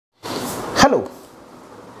Hello,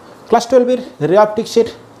 class 12-এর রে অপটিক্সের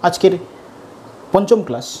আজকের পঞ্চম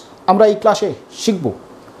ক্লাস। আমরা এই ক্লাসে শিখব,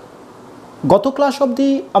 গত ক্লাস অবধি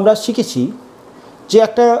আমরা শিখেছি যে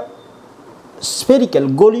একটা স্ফেরিক্যাল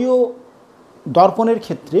গোলীয় দর্পণের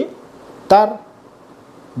ক্ষেত্রে তার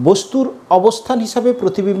বস্তুর অবস্থান হিসাবে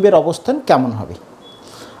প্রতিবিম্বের অবস্থান কেমন হবে।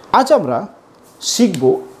 আজ আমরা শিখব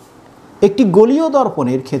একটি গোলীয়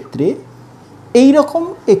দর্পণের ক্ষেত্রে এই রকম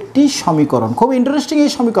একটি সমীকরণ। খুব ইন্টারেস্টিং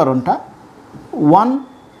এই সমীকরণটা,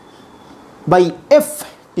 1/f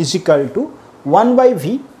 = 1/v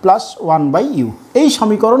 + 1/u। এই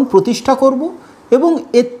সমীকরণ প্রতিষ্ঠা করব এবং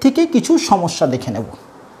এর থেকে কিছু সমস্যা দেখে নেব।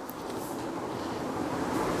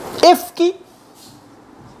 এফ কি?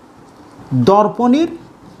 দর্পণের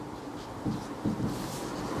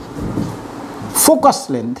ফোকাস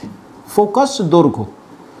লেন্থ, ফোকাস দৈর্ঘ্য,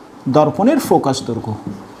 দর্পণের ফোকাস দৈর্ঘ্য।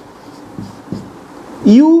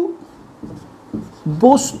 ইউ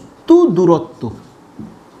বস্তু দূরত্ব,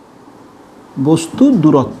 বস্তু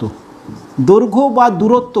দূরত্ব, দৈর্ঘ্য বা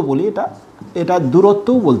দূরত্ব বলি, এটা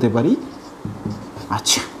দূরত্বও বলতে পারি।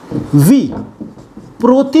 আচ্ছা, ভি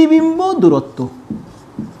প্রতিবিম্ব দূরত্ব,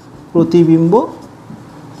 প্রতিবিম্ব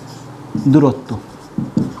দূরত্ব।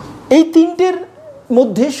 এই তিনটের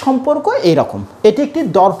মধ্যে সম্পর্ক এইরকম। এটি একটি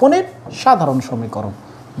দর্পণের সাধারণ সমীকরণ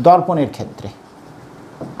দর্পণের ক্ষেত্রে।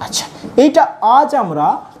 আচ্ছা, এইটা আজ আমরা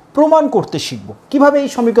প্রমাণ করতে শিখব কিভাবে এই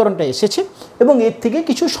সমীকরণটা এসেছে এবং এর থেকে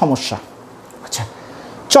কিছু সমস্যা। আচ্ছা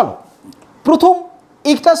চলো, প্রথম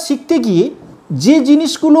এটা শিখতে গিয়ে যে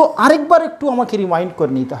জিনিসগুলো আরেকবার একটু আমাকে রিমাইন্ড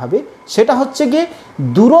করে নিতে হবে সেটা হচ্ছে গিয়ে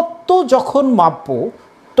দূরত্ব যখন মাপবো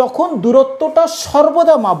তখন দূরত্বটা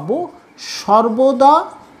সর্বদা মাপবো, সর্বদা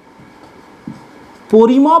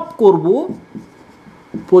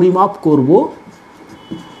পরিমাপ করব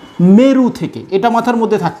মেরু থেকে। এটা মাথার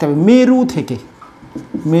মধ্যে থাকতে হবে, মেরু থেকে,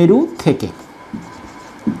 মেরু থেকে।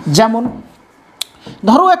 যেমন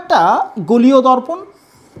ধরো একটা গোলীয় দর্পণ,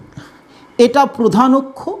 এটা প্রধান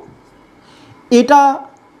অক্ষ, এটা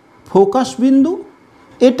ফোকাস বিন্দু,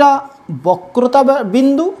 এটা বক্রতা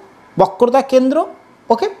বিন্দু, বক্রতা কেন্দ্র।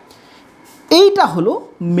 ওকে, এইটা হলো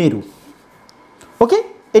মেরু। ওকে,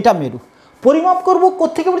 এটা মেরু। পরিমাপ করব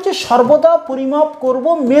কোত্থেকে বলছে? সর্বদা পরিমাপ করব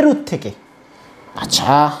মেরুর থেকে।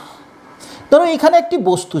 আচ্ছা ধরো এখানে একটি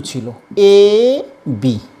বস্তু ছিল এ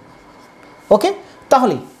বি। ওকে,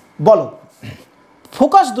 তাহলে বলো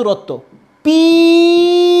ফোকাস দূরত্ব পি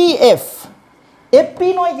এফ, এফ পি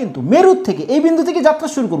নয় কিন্তু, মেরুর থেকে, এই বিন্দু থেকে যাত্রা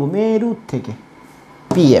শুরু করব, মেরুর থেকে।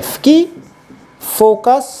 পি এফ কি?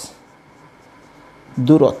 ফোকাস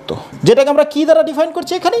দূরত্ব, যেটাকে আমরা কি দ্বারা ডিফাইন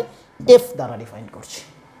করছি? এখানে এফ দ্বারা ডিফাইন করছি।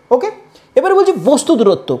 ওকে, এবারে বলছি বস্তু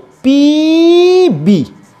দূরত্ব পি বি।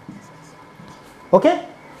 ওকে,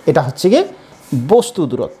 এটা হচ্ছে গিয়ে বস্তু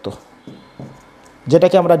দূরত্ব,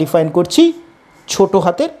 যেটাকে আমরা ডিফাইন করছি ছোট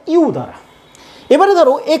হাতের ইউ দ্বারা। এবারে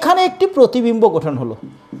ধরো এখানে একটি প্রতিবিম্ব গঠন হলো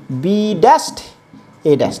বি ড্যাস্ট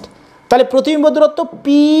এ ড্যাস্ট, তাহলে প্রতিবিম্ব দূরত্ব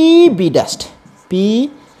পি বি ড্যাস্ট, পি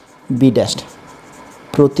বি ড্যাস্ট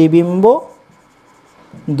প্রতিবিম্ব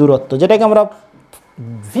দূরত্ব, যেটাকে আমরা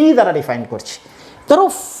ভি দ্বারা ডিফাইন করছি। ধরো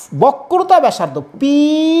বক্রতা ব্যাসার্ধ পি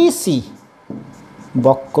সি,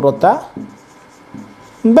 বক্রতা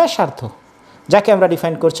ব্যাসার্ধ, যাকে আমরা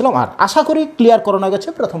ডিফাইন করছিলাম। আর আশা করি ক্লিয়ার করানো গেছে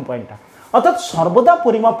প্রথম পয়েন্টটা, অর্থাৎ সর্বদা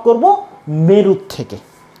পরিমাপ করব মেরুর থেকে।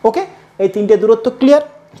 ওকে, এই তিনটে দূরত্ব ক্লিয়ার।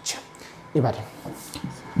 আচ্ছা, এবারে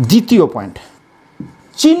দ্বিতীয় পয়েন্ট,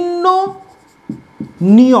 চিহ্ন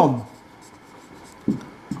নিয়ম।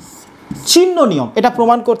 চিহ্ন নিয়ম, এটা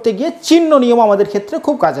প্রমাণ করতে গিয়ে চিহ্ন নিয়ম আমাদের ক্ষেত্রে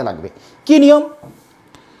খুব কাজে লাগবে। কি নিয়ম?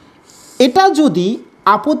 এটা যদি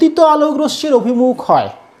আপতিত আলোক রশ্মির অভিমুখ হয়,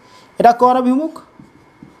 এটা কার অভিমুখ?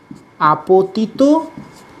 আপতিত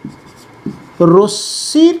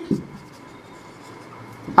রশ্মির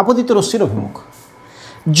অভিমুখ।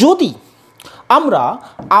 যদি আমরা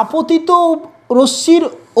আপতিত রশ্মির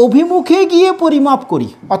অভিমুখে গিয়ে পরিমাপ করি,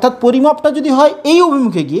 অর্থাৎ পরিমাপটা যদি হয় এই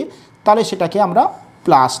অভিমুখে গিয়ে, তাহলে সেটাকে আমরা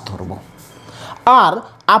প্লাস ধরব। আর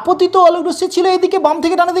আপতিত আলোক রশ্মি ছিল এইদিকে, বাম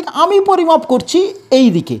থেকে ডানে দিকে, আমি পরিমাপ করছি এই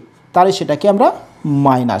দিকে, তাহলে সেটাকে আমরা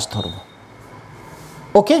মাইনাস ধরব।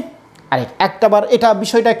 ওকে, একটাবার এটা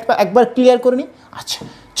বিষয়টা একবার ক্লিয়ার করে নিই। আচ্ছা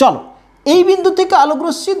চলো, এই বিন্দু থেকে আলোক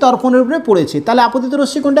রশ্মি দর্পণের উপরে পড়েছে, তাহলে আপতিত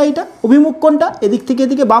রশ্মি কোনটা? এইটা। অভিমুখ কোনটা? এদিক থেকে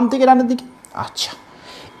এদিকে, বাম থেকে ডানের দিকে। আচ্ছা,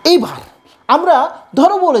 এইবার আমরা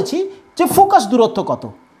ধরো বলেছি যে ফোকাস দূরত্ব কত?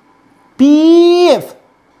 P F.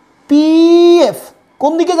 পি এফ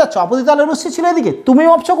কোন দিকে যাচ্ছ? আপতিত আলোক রশ্মি ছিল এদিকে, তুমি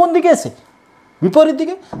ভাবছো কোন দিকে এসে? বিপরীত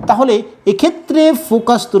দিকে। তাহলে এক্ষেত্রে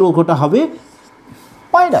ফোকাস দৈর্ঘ্যটা হবে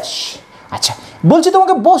মাইনাস। আচ্ছা, বলছি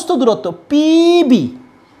তোমাকে বস্তু দূরত্ব পি বি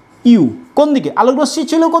ইউ কোন দিকে? আলোক রশ্মি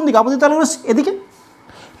ছিল কোন দিকে? আপতিত আলোক রশ্মি এদিকে।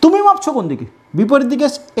 তুমি মাপছো কোন দিকে, বিপরীত দিকে,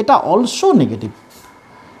 এটা অলসো নেগেটিভ,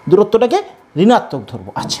 দূরত্বটাকে ঋণাত্মক ধরবো।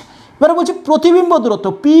 আচ্ছা, এবারে বলছি প্রতিবিম্ব দূরত্ব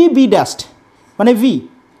পি বি ড্যাস্ট মানে ভি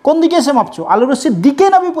কোন দিকে এসে মাপছো, আলোরশ্মির দিকে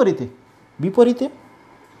না বিপরীতে, বিপরীতে,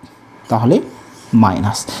 তাহলে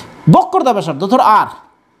মাইনাস। বক্রতা ব্যাসার্ধ ধর আর,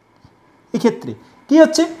 এক্ষেত্রে কি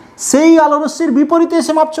হচ্ছে, সেই আলোরশ্মির বিপরীতে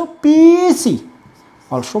এসে মাপছো পিসি,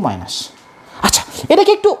 অলসো মাইনাস। আচ্ছা,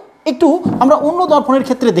 এটাকে একটু একটু আমরা অন্য দর্পণের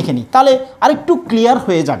ক্ষেত্রে দেখে নিই, তাহলে আরেকটু ক্লিয়ার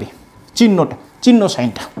হয়ে যাবে চিহ্নটা, চিহ্ন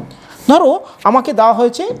সাইনটা। ধরো আমাকে দেওয়া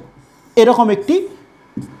হয়েছে এরকম একটি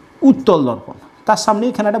উত্তল দর্পণ, তার সামনে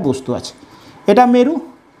এখানে একটা বস্তু আছে, এটা মেরু,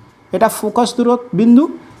 এটা ফোকাস বিন্দু,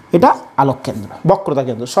 এটা আলোক কেন্দ্র, বক্রতা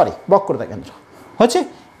কেন্দ্র, বক্রতা কেন্দ্র হচ্ছে,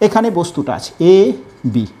 এখানে বস্তুটা আছে এ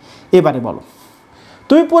বি। এবারে বলো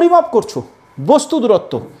তুমি পরিমাপ করছো বস্তু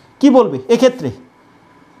দূরত্ব, কি বলবে এক্ষেত্রে,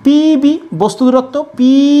 পিবি বস্তু দূরত্ব,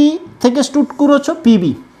 পি থেকে স্টুট করেছো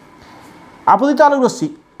পিবি, আপতিত আলোক রশ্মি,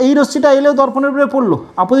 এই রশ্মিটা এলেও দর্পণের উপরে পড়লো,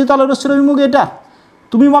 আপতিত আলোক রশ্মির অভিমুখ এটা,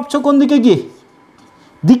 তুমি মাপছো কোন দিকে গিয়ে,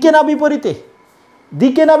 দিকে না বিপরীতে,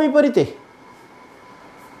 দিকে না বিপরীতে,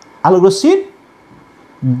 আলোক রশ্মির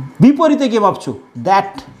বিপরীতে গিয়ে মাপছো,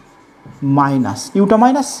 দ্যাট মাইনাস, ইউটা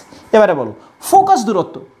মাইনাস। এবারে বলো ফোকাস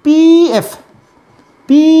দূরত্ব পিএফ,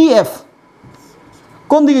 পিএফ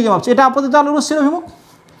কোন দিকে গিয়ে মাপছো, এটা আপতিত আলোক রশ্মির অভিমুখ,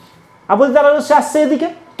 আপতিত আলোক রশ্মি আসছে এদিকে,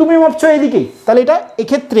 তুমি মাপছো এদিকেই, তাহলে এটা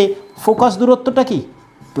এক্ষেত্রে ফোকাস দূরত্বটা কি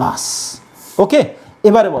প্লাস। ওকে,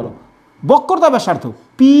 এবারে বলো বক্রতা ব্যাসার্ধ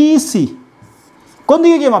পিসি কোন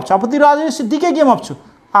দিকে গিয়ে মাপছো, আপতিত আলোক রশ্মির দিকে গিয়ে মাপছো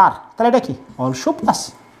আর, তাহলে এটা কি অলসো প্লাস।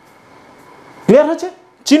 ক্লিয়ার হয়েছে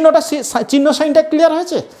চিহ্নটা, চিহ্ন সাইনটা ক্লিয়ার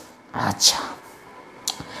হয়েছে। আচ্ছা,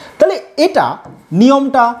 তাহলে এটা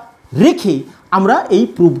নিয়মটা রেখে আমরা এই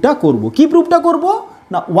প্রুফটা করব। কি প্রুফটা করব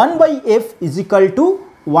না, 1/f is equal to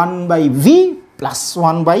 1/v plus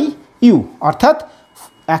 1/u, অর্থাৎ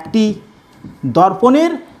একটি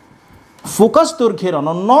দর্পণের ফোকাস দৈর্ঘ্যের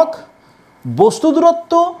অনন্যক, বস্তু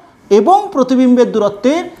দূরত্ব এবং প্রতিবিম্বের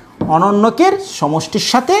দূরত্বের অনন্যকের সমষ্টির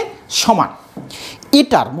সাথে সমান।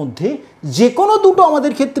 এটার মধ্যে যে কোনো দুটো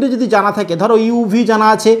আমাদের ক্ষেত্রে যদি জানা থাকে, ধরো ইউভি জানা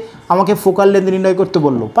আছে, আমাকে ফোকাল লেন্থ নির্ণয় করতে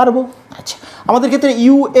বললো, পারবো। আচ্ছা, আমাদের ক্ষেত্রে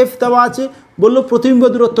ইউএফ দেওয়া আছে, বললো প্রতিবিম্ব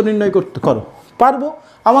দূরত্ব নির্ণয় করতে, করো, পারবো।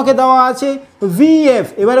 আমাকে দেওয়া আছে ভিএফ,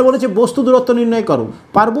 এবারে বলেছে বস্তু দূরত্ব নির্ণয় করো,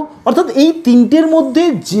 পারবো। অর্থাৎ এই তিনটের মধ্যে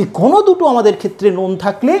যে কোনো দুটো আমাদের ক্ষেত্রে নোন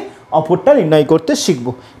থাকলে অপরটা নির্ণয় করতে শিখব।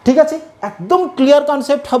 ঠিক আছে, একদম ক্লিয়ার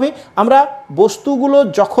কনসেপ্ট হবে। আমরা বস্তুগুলো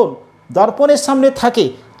যখন দর্পণের সামনে থাকে,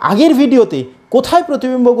 আগের ভিডিওতে কোথায়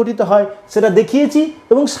প্রতিবিম্ব গঠিত হয় সেটা দেখিয়েছি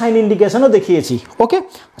এবং সাইন ইন্ডিকেশনও দেখিয়েছি। ওকে,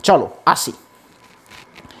 চলো আসি।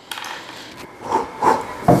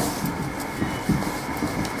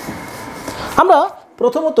 আমরা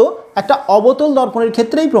প্রথমত একটা অবতল দর্পণের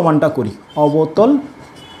ক্ষেত্রেই প্রমাণটা করি। অবতল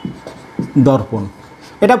দর্পণ,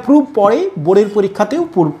 এটা প্রুফ পরে, বোর্ডের পরীক্ষাতেও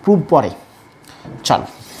প্রুফ পরে। চলো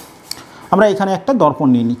আমরা এখানে একটা দর্পণ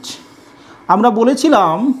নিয়ে নিচ্ছি। আমরা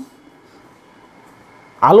বলেছিলাম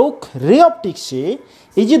আলোক রে অপটিক্সে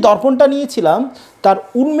এই যে দর্পণটা নিয়েছিলাম তার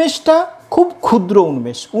উন্মেষটা খুব ক্ষুদ্র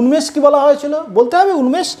উন্মেষ। উন্মেষ কী বলা হয়েছিল বলতে হবে,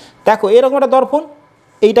 উন্মেষ দেখো এরকম একটা দর্পণ,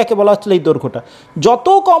 এইটাকে বলা হচ্ছিল এই দৈর্ঘ্যটা যত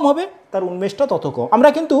কম হবে তার উন্মেষটা তত কম। আমরা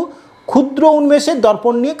কিন্তু ক্ষুদ্র উন্মেষের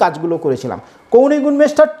দর্পণ নিয়ে কাজগুলো করেছিলাম। কৌণিক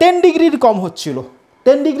উন্মেষটা 10 ডিগ্রির কম হচ্ছিল,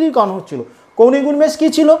 10 ডিগ্রির কম হচ্ছিল। কৌণিক উন্মেষ কী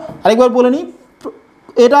ছিল আরেকবার বলে নিই,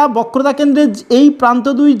 এটা বক্রতা কেন্দ্রে এই প্রান্ত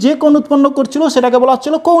দুই যে কোণ উৎপন্ন করছিল সেটাকে বলা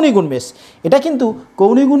হচ্ছিল কৌণিক উন্মেষ। এটা কিন্তু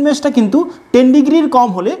কৌণিক উন্মেষটা কিন্তু 10 ডিগ্রির কম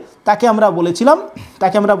হলে তাকে আমরা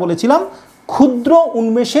বলেছিলাম ক্ষুদ্র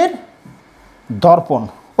উন্মেষের দর্পণ।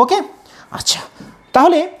 ওকে, আচ্ছা,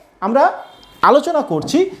 তাহলে আমরা আলোচনা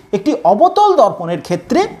করছি একটি অবতল দর্পণের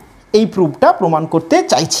ক্ষেত্রে এই প্রুফটা প্রমাণ করতে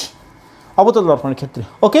চাইছি, অবতল দর্পণের ক্ষেত্রে।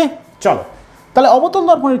 ওকে, চলো তাহলে অবতল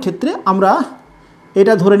দর্পণের ক্ষেত্রে আমরা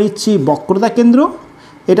এটা ধরে নিচ্ছি বক্রতা কেন্দ্র,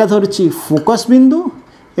 এটা ধরছি ফোকাস বিন্দু,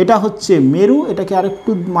 এটা হচ্ছে মেরু, এটাকে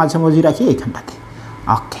আরেকটু মাঝামাঝি রাখি এখানটাতে।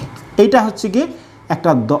 ওকে, এইটা হচ্ছে গিয়ে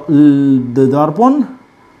একটা দর্পণ,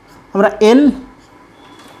 আমরা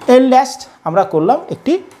এল ড্যাশ আমরা করলাম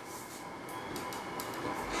একটি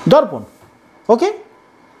দর্পণ। ওকে,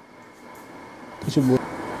 কিছু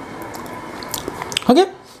ওকে,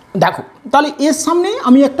 দেখো তাহলে এর সামনে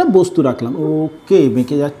আমি একটা বস্তু রাখলাম। ওকে,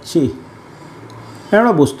 বেঁকে যাচ্ছে,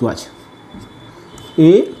 একটা বস্তু আছে,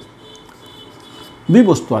 এ বি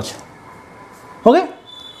বস্তু আছে। ওকে,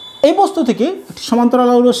 এই বস্তু থেকে একটি সমান্তরাল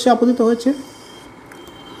আলোক রশ্মি আপতিত হয়েছে,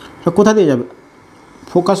 কোথা দিয়ে যাবে,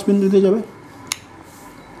 ফোকাস বিন্দু দিয়ে যাবে।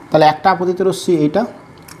 তাহলে একটা আপতিত রশ্মি এইটা,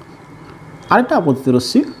 আরেকটা আপতিত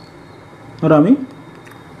রশ্মি ধরো আমি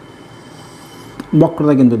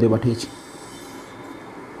বক্রতা কেন্দ্র দিয়ে পাঠিয়েছি।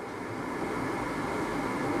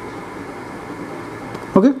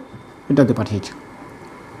 ওকে, এটাতে পাঠিয়েছি।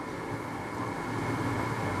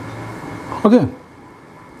 ওকে,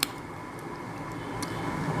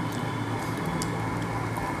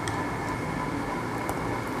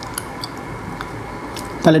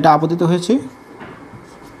 তাহলে এটা আপতিত হয়েছে।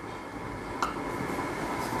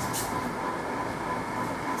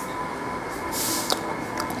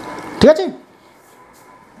 ঠিক আছে,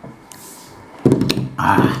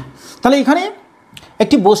 তাহলে এখানে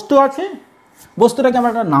একটি বস্তু আছে, বস্তুটাকে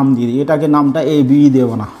আমরা একটা নাম দিয়ে দিই, এটাকে নামটা এ বি দেব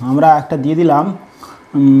না, আমরা একটা দিয়ে দিলাম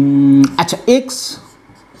আচ্ছা এক্স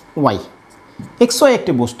ওয়াই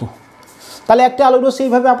একটি বস্তু। তাহলে একটা আলোক রশ্মি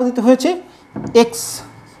এইভাবে আপতিত হয়েছে এক্স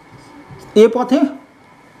এ পথে,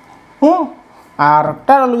 আর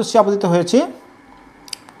একটা আলোক রশ্মি আপতিত হয়েছে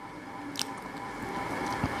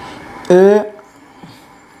এ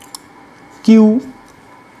কিউ,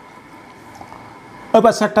 ওই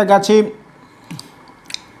পাশে একটা গেছে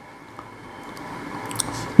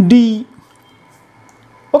ডি।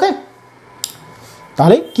 ওকে,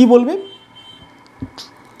 তাহলে কি বলবে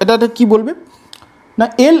এটা কি বলবে না,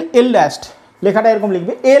 এল এল ড্যাস্ট, লেখাটা এরকম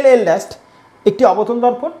লিখবে, এল এল ড্যাস্ট একটি অবতল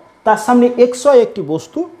দর্পণ, তার সামনে এক্স ওয়াই একটি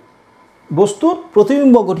বস্তু, বস্তুর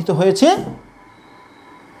প্রতিবিম্ব গঠিত হয়েছে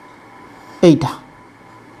এইটা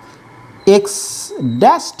এক্স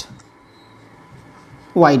ড্যাস্ট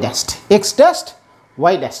ওয়াই ড্যাস্ট, এক্স ড্যাস্ট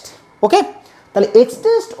ওয়াই ড্যাস্ট। ওকে, তাহলে এক্স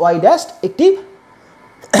ড্যাস্ট ওয়াই ড্যাস্ট একটি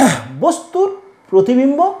বস্তুর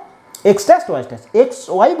প্রতিবিম্ব, এক্স ড্যাস্ট ওয়াই ড্যাস্ট, এক্স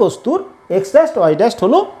ওয়াই বস্তুর এক্স ড্যাস্ট ওয়াই ড্যাস্ট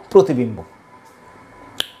হলো প্রতিবিম্ব।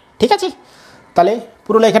 ঠিক আছে, তাহলে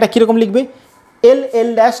পুরো লেখাটা কীরকম লিখবে, এল এল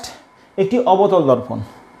ড্যাস্ট একটি অবতল দর্পণ,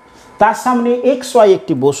 তার সামনে এক্স ওয়াই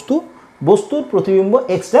একটি বস্তু, বস্তুর প্রতিবিম্ব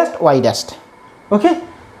এক্স ড্যাস্ট ওয়াই ড্যাস্ট। ওকে,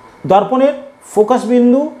 দর্পণের ফোকাস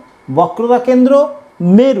বিন্দু, বক্রতা কেন্দ্র,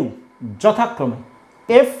 মেরু যথাক্রমে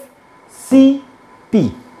এফ সি পি।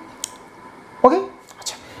 ওকে,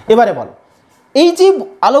 আচ্ছা এবারে বলো, এই যে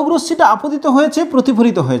আলোক রশ্মিটা আপতিত হয়েছে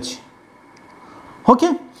প্রতিফলিত হয়েছে, ওকে,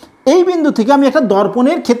 এই বিন্দু থেকে আমি একটা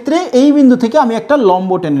দর্পণের ক্ষেত্রে এই বিন্দু থেকে আমি একটা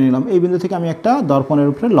লম্ব টেনে নিলাম, এই বিন্দু থেকে আমি একটা দর্পণের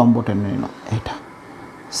উপরে লম্ব টেনে নিলাম, এটা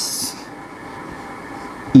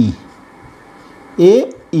ই এ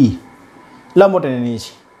ই লম্ব টেনে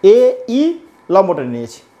নিয়েছি, এ ই লম্ব টেনে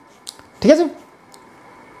নিয়েছি। ঠিক আছে,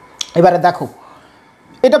 এবারে দেখো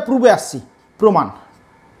এটা প্রুফে আসছি, প্রমাণ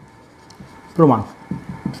প্রমাণ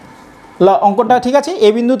অঙ্কটা ঠিক আছে, এ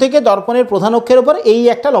বিন্দু থেকে দর্পণের প্রধান অক্ষের উপর এই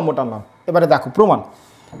একটা লম্ব টানলাম। এবারে দেখো প্রমাণ,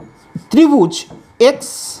 ত্রিভুজ এক্স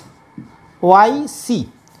ওয়াই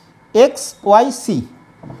সি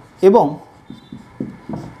এবং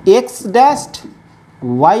এক্স ড্যাস্ট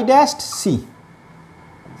ওয়াই ড্যাস্ট সি,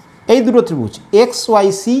 এই দুটো ত্রিভুজ x Y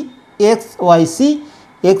C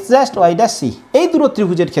x ড্যাস্ট Y ড্যাস্ট C, এই দুটো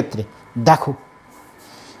ত্রিভুজের ক্ষেত্রে দেখো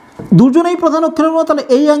দুজনেই প্রধান অক্ষরের মতো, তাহলে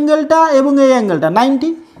এই অ্যাঙ্গেলটা এবং এই অ্যাঙ্গেলটা 90,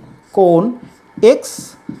 কোণ এক্স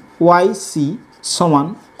ওয়াই সি সমান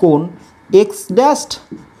কোণ x ড্যাস্ট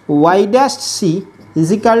Y ড্যাস্ট C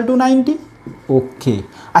is equal two 90। ওকে,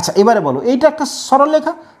 আচ্ছা এবারে বলো এইটা একটা সরল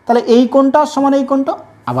লেখা, তাহলে এই কোণটা সমান এই কোণটা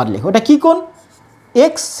আবার লেখো, এটা কী কোণ,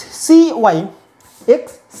 এক্স সি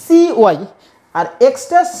ওয়াই আর x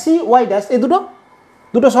dash C Y dash, এই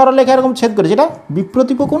দুটো সরল লেখা এরকম ছেদ করে, যেটা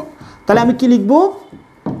বিপ্রতীপ কোণ। তাহলে আমি কি লিখব,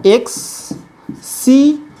 এক্স সি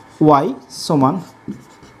ওয়াই সমান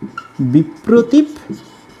বিপ্রতীপ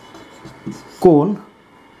কোণ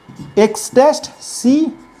x dash C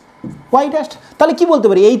Y dash. তাহলে কি বলতে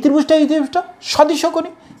পারি, এই ত্রিভুজটা সদৃশ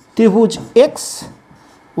কোণী, ত্রিভুজ এক্স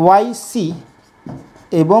ওয়াই সি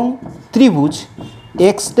এবং ত্রিভুজ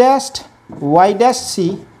x dash Y dash C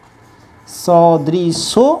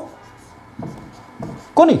সদৃশ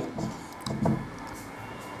কোণী।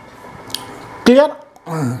 ক্লিয়ার?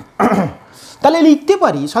 তাহলে লিখতে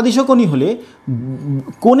পারি সদৃশ কোণী হলে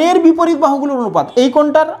কোণের বিপরীত বাহুগুলোর অনুপাত, এই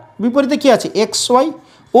কোণটার বিপরীতে কি আছে এক্স ওয়াই,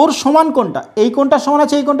 ওর সমান কোণটা, এই কোণটা সমান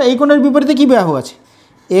আছে এই কোণটা, এই কোণের বিপরীতে কী বাহু আছে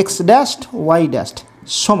এক্স ড্যাশ ওয়াই ড্যাশ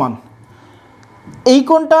সমান, এই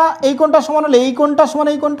কোণটা সমান হলে এই কোণটা সমান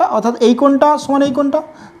এই কোণটা, অর্থাৎ এই কোণটা সমান এই কোণটা,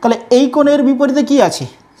 তাহলে এই কোণের বিপরীতে কি আছে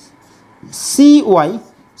সি ওয়াই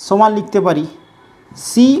সমান লিখতে পারি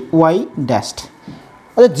সি ওয়াই ড্যাশ।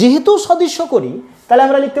 অর্থাৎ যেহেতু সদৃশ করি তাহলে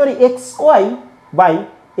আমরা লিখতে পারি x Y by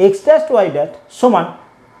x dash Y dash সমান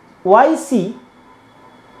Y C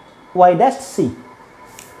Y dash C.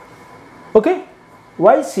 ওকে,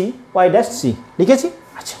 Y C Y dash C লিখেছি।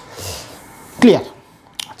 আচ্ছা ক্লিয়ার?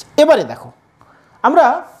 আচ্ছা এবারে দেখো আমরা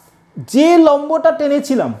যে লম্বটা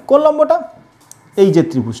টেনেছিলাম, কোন লম্বটা, এই যে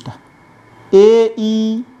ত্রিভুজটা এ ই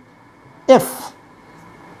এফ,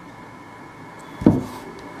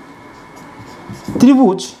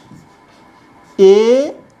 ত্রিভুজ এ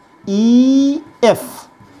ই এফ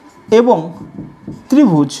এবং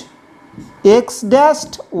ত্রিভুজ x dash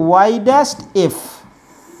Y dash F,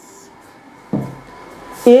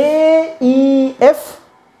 এ E F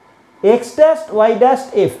x dash Y dash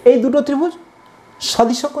F, এই দুটো ত্রিভুজ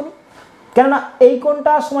সদৃশ কোণী, কেননা এই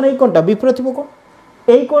কোণটা সমান এই কোণটা বিপরীত কোণ,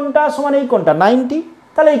 এই কোণটা সমান এই কোণটা 90,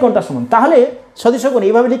 তাহলে এই কোণটা সমান, তাহলে সদৃশ কোণ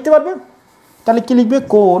এইভাবে লিখতে পারবে। তাহলে কি লিখবে?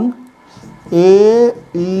 কোণ এ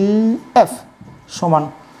ই এফ সমান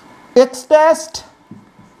x dash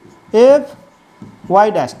F Y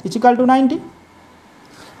dash equal to 90,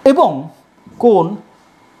 এবং কোণ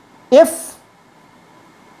এফ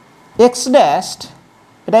এক্স ড্যাশ,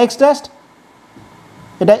 এটা এক্স ড্যাশ,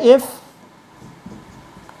 এটা এফ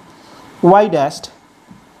ওয়াই ড্যাশ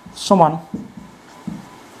সমান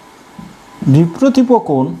বিপ্রতীপ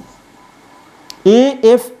কোণ এ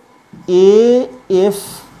এফ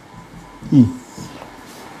ই,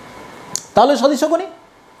 তাহলে সদৃশ কোণী।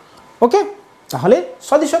 ওকে, তাহলে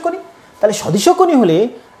সদৃশ কোণী। তাহলে সদৃশ কোণী হলে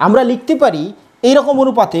আমরা লিখতে পারি এইরকম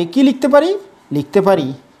অনুপাতে, কি লিখতে পারি? লিখতে পারি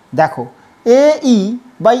দেখো এ E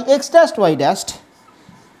by x dash Y dash,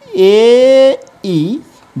 A E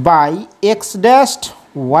by x dash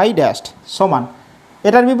Y dash সমান,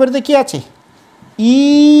 এটার বিপরীতে কি আছে? E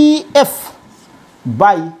F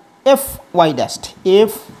by F Y dash,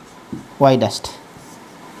 F Y dash,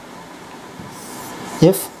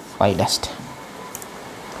 F Y dash.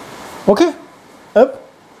 Okay, F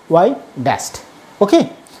Y dash. ওকে,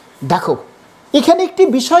 দেখো এখানে একটি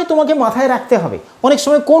বিষয় তোমাকে মাথায় রাখতে হবে, অনেক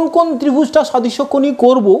সময় কোন কোন ত্রিভুজটা সদৃশ কোণী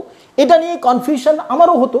করব এটা নিয়ে কনফিউশন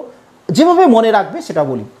আমারও হতো, যেভাবে মনে রাখবে সেটা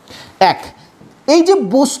বলি। এক, এই যে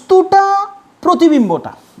বস্তুটা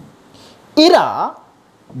প্রতিবিম্বটা, এরা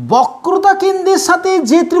বক্রতা কেন্দ্রের সাথে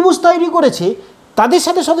যে ত্রিভুজ তৈরি করেছে তাদের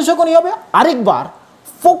সাথে সদৃশ কোণী হবে। আরেকবার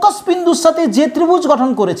ফোকাস বিন্দুর সাথে যে ত্রিভুজ গঠন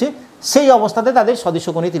করেছে সেই অবস্থাতে তাদের সদৃশ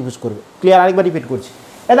কোণী ত্রিভুজ করবে। ক্লিয়ার? আরেকবার রিপিট করছি,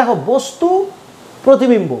 এ দেখো বস্তু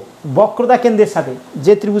প্রতিবিম্ব বক্রতা কেন্দ্রের সাথে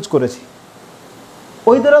যে ত্রিভুজ করেছে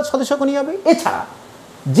ওই দ্বারা সদৃশ কোণী হবে। এছাড়া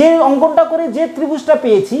যে অঙ্কনটা করে যে ত্রিভুজটা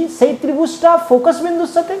পেয়েছি সেই ত্রিভুজটা ফোকাস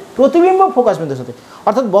বিন্দুর সাথে, প্রতিবিম্ব ফোকাস বিন্দুর সাথে,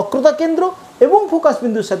 অর্থাৎ বক্রতা কেন্দ্র এবং ফোকাস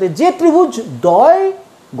বিন্দুর সাথে যে ত্রিভুজ দ্বয়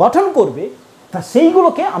গঠন করবে তা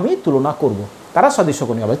সেইগুলোকে আমি তুলনা করব, তারা সদৃশ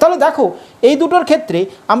কোণী হবে। তাহলে দেখো এই দুটোর ক্ষেত্রে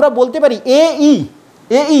আমরা বলতে পারি এ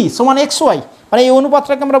ই সমান এক্স ওয়াই, মানে এই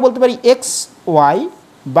অনুপাতটাকে আমরা বলতে পারি x Y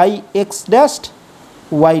by x dash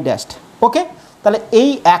Y dash. ওকে, তাহলে এই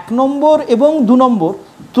 1 নম্বর এবং 2 নম্বর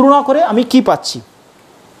তুলনা করে আমি কি পাচ্ছি,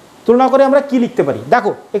 তুলনা করে আমরা কি লিখতে পারি?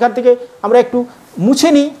 দেখো এখান থেকে আমরা একটু মুছে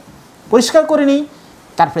নিই, পরিষ্কার করে নিই,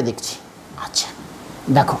 তারপরে দেখছি। আচ্ছা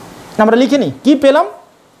দেখো আমরা লিখে নিই, কি পেলাম?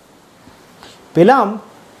 পেলাম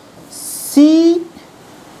C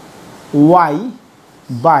Y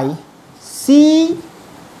by C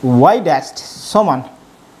Y dash সমান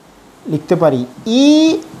লিখতে পারি E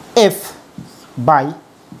F by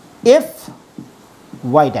F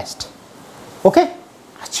Y dash. ওকে,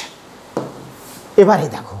 আচ্ছা এবারে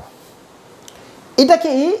দেখো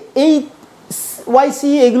এটাকে এই ওয়াই সি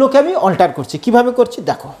এগুলোকে আমি অল্টার করছি। কিভাবে করছি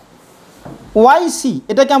দেখো, ওয়াই সি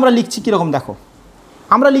এটাকে আমরা লিখছি কীরকম দেখো,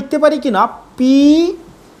 আমরা লিখতে পারি কি না পি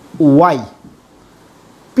ওয়াই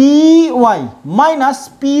মাইনাস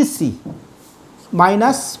পিসি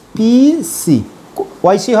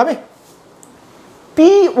ওয়াই সি হবে, পি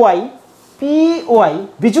ওয়াই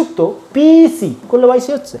বিযুক্ত পিসি করলে ওয়াই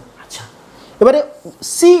সি হচ্ছে। আচ্ছা এবারে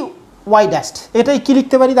সি ওয়াই ড্যাশ এটাই কি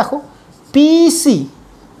লিখতে পারি দেখো, পিসি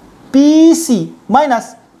মাইনাস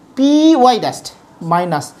পি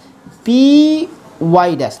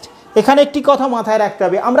ওয়াই ড্যাশ। এখানে একটি কথা মাথায় রাখতে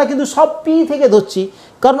হবে, আমরা কিন্তু সব পি থেকে ধরছি,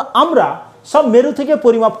 কারণ আমরা সব মেরু থেকে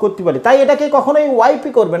পরিমাপ করতে পারি, তাই এটাকে কখনোই ওয়াই পি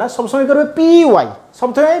করবে না, সবসময় করবে পি ওয়াই,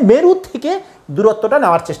 সবসময় মেরু থেকে দূরত্বটা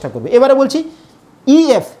নেওয়ার চেষ্টা করবে। এবারে বলছি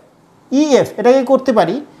ইএফ এটাকে করতে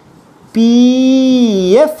পারি পি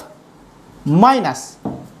এফ মাইনাস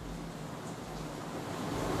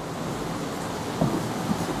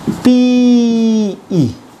পিই।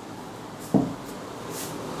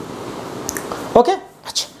 ওকে,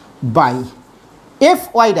 আচ্ছা বাই এফ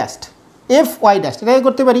ওয়াই ড্যাশ এটাকে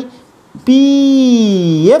করতে পারি P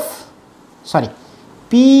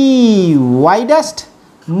Y dash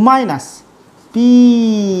minus P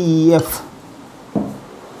F.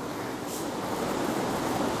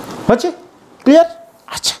 হচ্ছে ক্লিয়ার?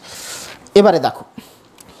 আচ্ছা এবারে দেখো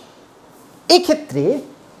এক্ষেত্রে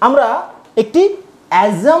আমরা একটি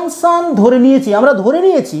অ্যাজাম্পশন ধরে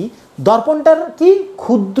নিয়েছি, দর্পণটার কি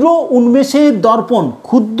ক্ষুদ্র উন্মেষের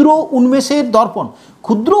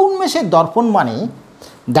দর্পণ মানে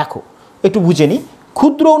দেখো একটু বুঝে নিই,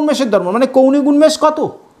 ক্ষুদ্র উন্মেষের দর্পণ মানে কৌণিক উন্মেষ কত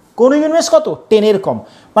 10-এর কম,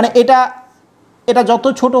 মানে এটা যত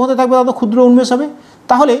ছোট হতে থাকবে তত ক্ষুদ্র উন্মেষ হবে।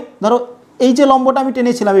 তাহলে ধরো এই যে লম্বটা আমি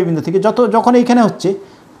টেনেছিলাম এই বিন্দু থেকে, যখন এইখানে হচ্ছে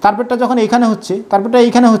তারপরটা যখন এখানে হচ্ছে, তারপরটা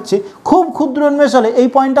এইখানে হচ্ছে, খুব ক্ষুদ্র উন্মেষ হলে এই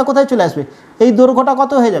পয়েন্টটা কোথায় চলে আসবে, এই দৈর্ঘ্যটা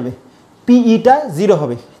কত হয়ে যাবে, পিইটা 0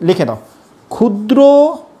 হবে। লিখে দাও, ক্ষুদ্র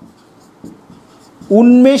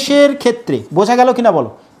উন্মেষের ক্ষেত্রে, বোঝা গেল কিনা বলো।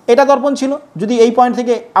 এটা দর্পণ ছিল, যদি এই পয়েন্ট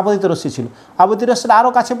থেকে আপতিত রশ্মি ছিল, আপতিত রশ্মিটা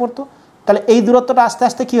আরও কাছে পড়তো, তাহলে এই দূরত্বটা আস্তে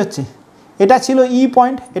আস্তে কী হচ্ছে, এটা ছিল ই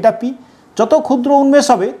পয়েন্ট, এটা পি। যত ক্ষুদ্র উন্মেষ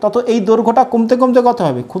হবে তত এই দৈর্ঘ্যটা কমতে কমতে কত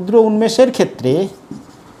হবে, ক্ষুদ্র উন্মেষের ক্ষেত্রে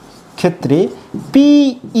পিই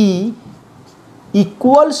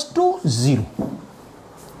equals to 0,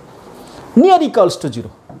 near equals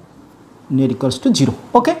to 0,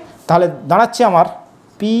 ওকে। তাহলে দাঁড়াচ্ছে আমার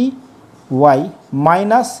P Y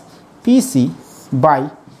minus PC by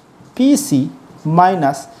PC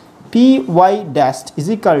minus P Y ড্যাস্ট is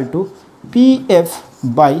equal to P F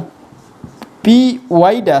by P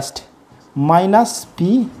Y ড্যাস্ট minus P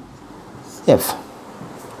F.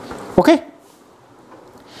 Okay,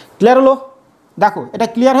 clear হলো? দেখো এটা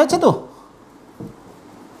ক্লিয়ার হয়েছে তো,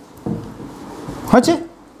 হয়েছে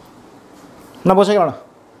না, বোঝা গেল না?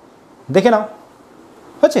 দেখে নাও,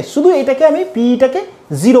 হচ্ছে। শুধু এটাকে আমি পিটাকে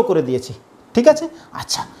 0 করে দিয়েছি, ঠিক আছে।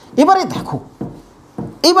 আচ্ছা, এবারে দেখো,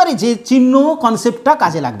 এবারে যে চিহ্ন কনসেপ্টটা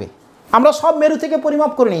কাজে লাগবে, আমরা সব মেরু থেকে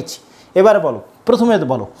পরিমাপ করে নিয়েছি। এবারে বলো, প্রথমে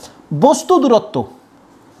বলো বস্তু দূরত্ব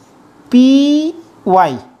পি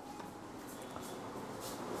ওয়াই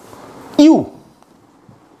ইউ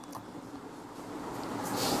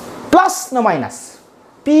প্লাস না মাইনাস,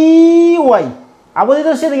 পি ওয়াই আবদ্ধ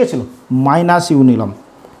সেদিকে গেছিল, মাইনাস ইউ নিলাম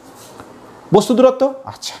বস্তু দূরত্ব।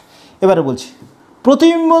 আচ্ছা, এবারে বলছি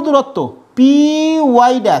প্রতিবিম্ব দূরত্ব পি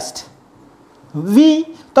ওয়াই ড্যাস্ট ভি,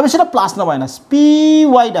 তবে সেটা প্লাস না মাইনাস, পি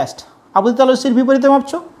ওয়াই ড্যাস্ট আবদ্ধ রশ্মির বিপরীতে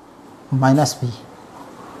মাপছো, মাইনাস পি।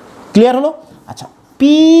 ক্লিয়ার হলো? আচ্ছা,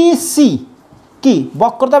 পিসি কি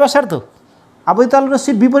বক্রতা ব্যাসার্ধ, আবদ্ধ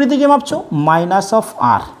রশ্মির বিপরীতে গিয়ে মাপছো, মাইনাস অফ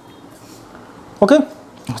আর। ওকে,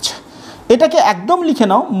 আচ্ছা, এটাকে একদম লিখে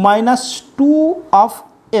নাও -2 অফ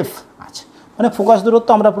এফ। আচ্ছা, মানে ফোকাস দূরত্ব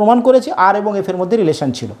আমরা প্রমাণ করেছি আর এবং এফের মধ্যে রিলেশন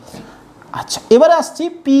ছিল। আচ্ছা, এবারে আসছি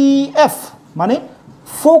পিএফ, মানে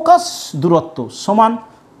ফোকাস দূরত্ব সমান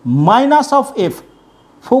মাইনাস অফ এফ,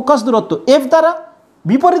 ফোকাস দূরত্ব এফ দ্বারা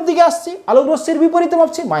বিপরীত দিকে আসছি, আলোক রশ্মির বিপরীতে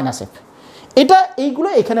মাপছি, মাইনাস এফ। এটা এইগুলো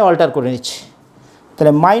এখানে অল্টার করে নিচ্ছি,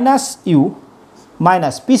 তাহলে মাইনাস ইউ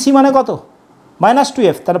মাইনাস পিসি মানে কত,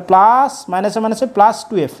 -2f, তাহলে প্লাস মাইনাসে মাইনাসে প্লাস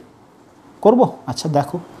 2f করবো। আচ্ছা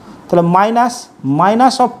দেখো, তাহলে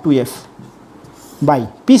minus of 2f by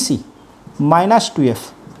PC -2f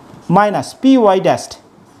minus P Y ড্যাস্ট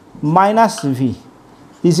minus V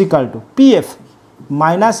is equal to PF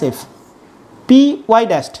minus F P Y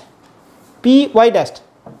ড্যাস্ট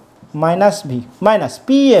minus V minus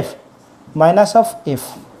PF minus of F.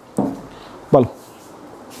 বলো,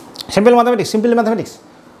 সিম্পল ম্যাথামেটিক্স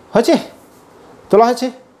হয়েছে, তোলা হয়েছে।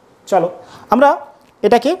 চলো আমরা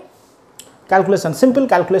এটাকে সিম্পল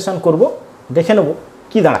ক্যালকুলেশন করব, দেখে নেব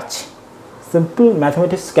কি দাঁড়াচ্ছে। সিম্পল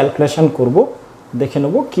ম্যাথামেটিক্স ক্যালকুলেশন করব, দেখে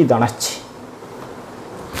নেব কি দাঁড়াচ্ছে।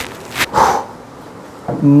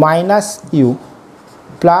 -u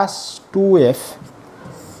plus 2f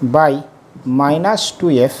by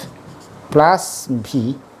 -2f plus V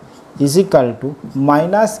is equal to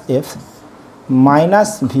 -f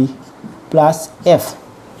minus V plus F.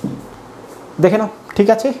 দেখে নাও, ঠিক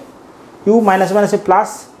আছে। ইউ মাইনাসে মাইনাসে প্লাস,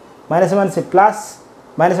 মাইনাসে মাইনাসে প্লাস,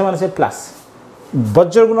 মাইনাসে মাইনাসে প্লাস,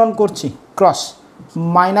 বজ্র গুণন করছি, ক্রস,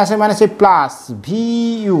 মাইনাসে মাইনাসে plus V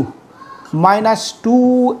U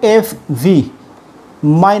 -2f V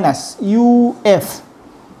minus U F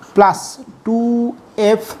plus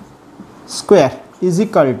 2f square is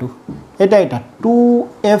equal to এটা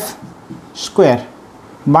 2f square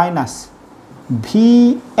minus V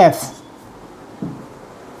F.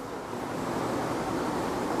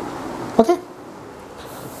 ওকে,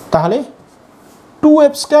 তাহলে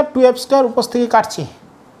 2f স্কোয়ার উপর থেকে কাটছি।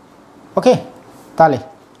 ওকে, তাহলে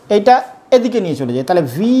এইটা এদিকে নিয়ে চলে যায়, তাহলে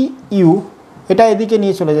ভি ইউ এটা এদিকে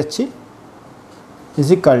নিয়ে চলে যাচ্ছি is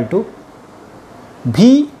equal to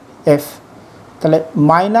V F, তাহলে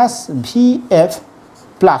minus V F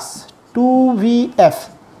plus 2vf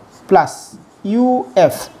plus U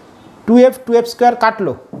F, 2f square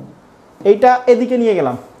কাটলো, এইটা এদিকে নিয়ে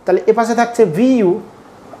গেলাম, তাহলে এ পাশে থাকছে ভি ইউ,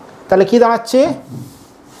 তাহলে কি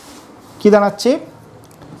দাঁড়াচ্ছে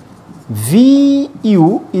V U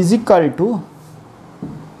is equal to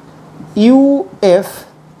U F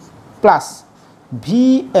plus V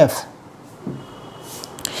F.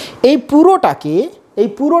 এই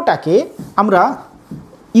পুরোটাকে আমরা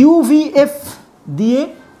ইউভিএফ দিয়ে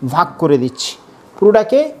ভাগ করে দিচ্ছি,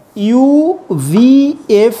 পুরোটাকে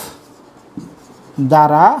ইউভিএফ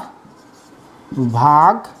দ্বারা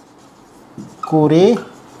ভাগ করে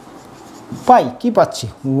পাই কি পাচ্ছি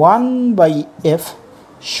 1/f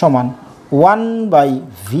সমান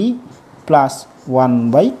 1/v plus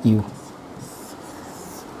 1/u।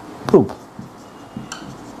 Prove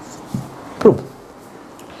prove.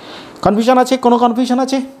 Confusion আছে? কোনো কনফিউশন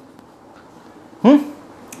আছে?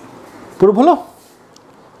 প্রুভ হলো?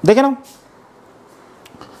 দেখে নাও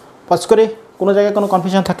পজ করে, কোনো জায়গায় কোনো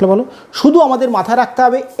কনফিউশন থাকলে বলো। শুধু আমাদের মাথায় রাখতে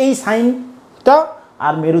হবে এই সাইনটা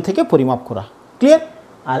আর মেরু থেকে পরিমাপ করা, ক্লিয়ার?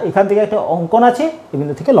 আর এখান থেকে একটা অঙ্কন আছে, এই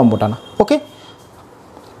বিন্দু থেকে লম্ব টানা। ওকে,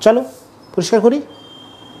 চলো পরিষ্কার করি।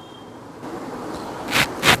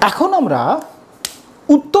 এখন আমরা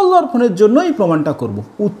উত্তল দর্পণের জন্য এই প্রমাণটা করব।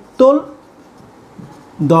 উত্তল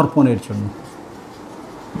দর্পণের জন্য,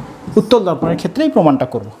 উত্তল দর্পণের ক্ষেত্রে এই প্রমাণটা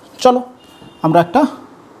করব। চলো আমরা একটা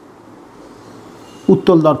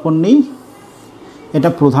উত্তল দর্পণ নেই। এটা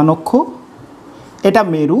প্রধান অক্ষ, এটা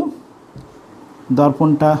মেরু,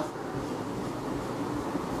 দর্পণটা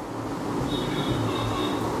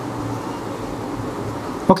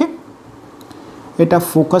ওকে, এটা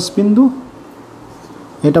ফোকাস বিন্দু,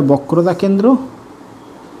 এটা বক্রতা কেন্দ্র,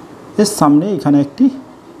 এর সামনে এখানে একটি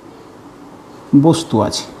বস্তু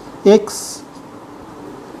আছে এক্স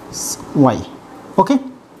ওয়াই। ওকে,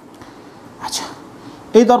 আচ্ছা,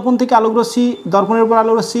 এই দর্পণ থেকে আলোকরশ্মি, দর্পণের উপর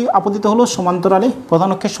আলোকরশ্মি আপতিত হলো সমান্তরালে, প্রধান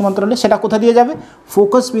অক্ষের সমান্তরালে। সেটা কোথা দিয়ে যাবে?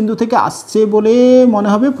 ফোকাস বিন্দু থেকে আসছে বলে মনে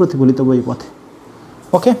হবে, প্রতিফলিত এই পথে।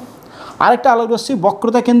 ওকে, আরেকটা আলোকরশ্মি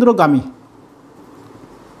বক্রতা কেন্দ্রগামী,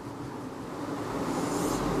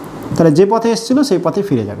 তাহলে যে পথে এসেছিল সেই পথে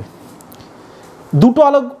ফিরে যাবে। দুটো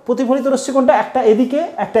আলোক প্রতিফলিত রশ্মি কোনটা? একটা এদিকে,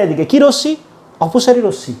 একটা এদিকে। কি রশ্মি? অপসারী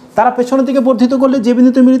রশ্মি। তারা পেছনের দিকে বর্ধিত করলে যে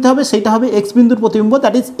বিন্দুতে মিলিত হবে সেইটা হবে এক্স বিন্দুর প্রতিবিম্ব,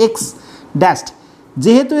 দ্যাট ইজ এক্স ড্যাশড।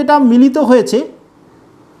 যেহেতু এটা মিলিত হয়েছে,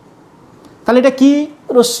 তাহলে এটা কি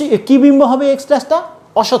রশ্মি, কি বিম্ব হবে? এক্স ড্যাশটা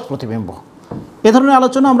অসৎ প্রতিবিম্ব। এ ধরনের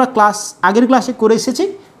আলোচনা আমরা আগের ক্লাসে করে এসেছি,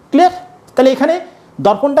 ক্লিয়ার? তাহলে এখানে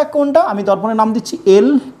দর্পণটা কোনটা? আমি দর্পণের নাম দিচ্ছি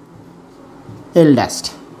এল ড্যাশড।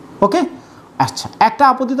 ওকে, আচ্ছা, একটা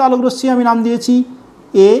আপতিত আলোকরশ্মি আমি নাম দিয়েছি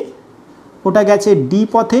এ, ওটা গেছে ডি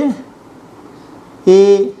পথে, এ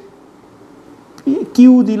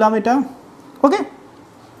কিউ দিলাম এটা। ওকে,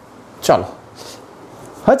 চলো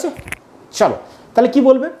হয়েছে। চলো তাহলে কি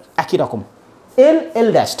বলবে? একই রকম এল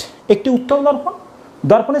ড্যাশড একটি উত্তল দর্পণ,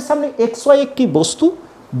 দর্পণের সামনে এক্স ওয়াই একটি বস্তু,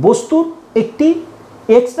 বস্তুর একটি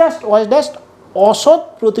এক্স ড্যাশড ওয়াই ড্যাশড অসৎ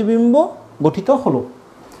প্রতিবিম্ব গঠিত হলো।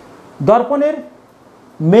 দর্পণের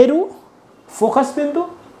মেরু, ফোকাস বিন্দু,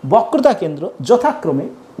 বক্রতা কেন্দ্র যথাক্রমে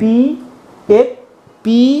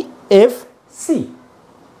পি এফ সি।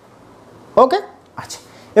 ওকে, আচ্ছা,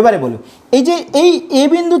 এবারে বলি এই যে এই এ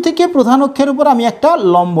বিন্দু থেকে প্রধান অক্ষের উপর আমি একটা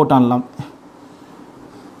লম্ব টানলাম।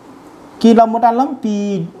 কি লম্ব টানলাম? P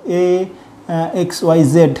A x Y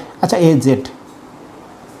Z, আচ্ছা এ জেড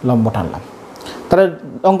লম্ব টানলাম। তাহলে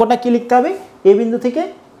অঙ্কটা কি লিখতে হবে? এ বিন্দু থেকে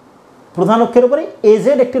প্রধান অক্ষের উপরে এ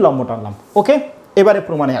জেড একটি লম্ব টানলাম। ওকে, এবারে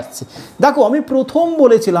প্রমাণে আসছি। দেখো, আমি প্রথম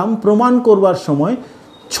বলেছিলাম প্রমাণ করবার সময়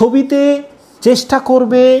ছবিতে চেষ্টা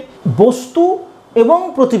করবে বস্তু এবং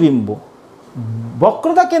প্রতিবিম্ব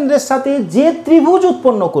বক্রতা কেন্দ্রের সাথে যে ত্রিভুজ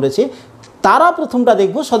উৎপন্ন করেছে তারা প্রথমটা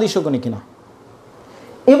দেখব সদৃশকোণী কিনা,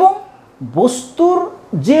 এবং বস্তুর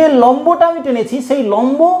যে লম্বটা আমি টেনেছি সেই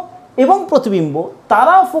লম্ব এবং প্রতিবিম্ব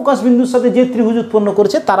তারা ফোকাস বিন্দুর সাথে যে ত্রিভুজ উৎপন্ন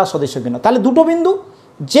করেছে তারা সদৃশ কিনা। তাহলে দুটো বিন্দু,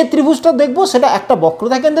 যে ত্রিভুজটা দেখব সেটা একটা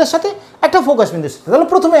বক্রতা কেন্দ্রের সাথে, একটা ফোকাস বিন্দুর সাথে। তাহলে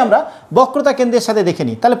প্রথমে আমরা বক্রতা কেন্দ্রের সাথে দেখে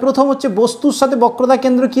নিই। তাহলে প্রথম হচ্ছে বস্তুর সাথে বক্রতা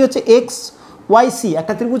কেন্দ্র কি হচ্ছে? এক্স ওয়াই সি,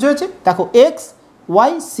 একটা ত্রিভুজ হয়েছে। দেখো এক্স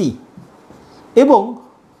ওয়াই সি, এবং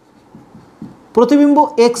প্রতিবিম্ব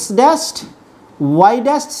x dashed Y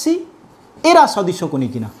dashed C, এরা সদৃশকোণী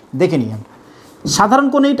কিনা দেখে নিই আমরা। সাধারণ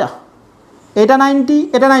কোণ এটা 90,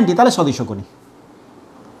 এটা 90, তাহলে সদৃশকোণী।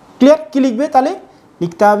 ক্লিয়ার? কি লিখবে? তাহলে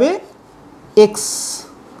লিখতে হবে এক্স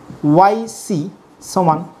ওয়াই সি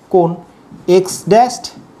সমান কোণ x dashed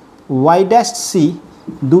Y dashed C,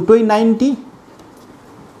 দুটোই 90।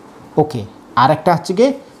 ওকে, আর একটা হচ্ছে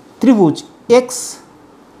গিয়ে ত্রিভুজ এক্স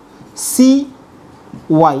সি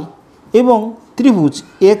ওয়াই এবং ত্রিভুজ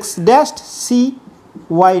x dashed C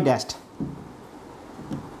Y dashed,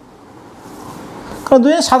 কারণ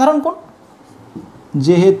দুজনের সাধারণ কোণ,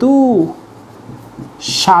 যেহেতু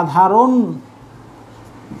সাধারণ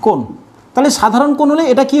কোণ, তাহলে সাধারণ কোণ হলে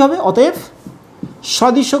এটা কি হবে? অতএব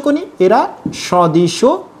সদৃশকোণী, এরা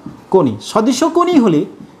সদৃশকোণী। সদৃশকোণী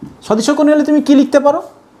হলে তুমি কি লিখতে পারো?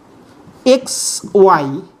 X Y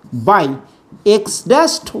by x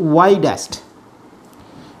dashed Y dashed,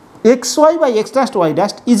 x Y by x dashed Y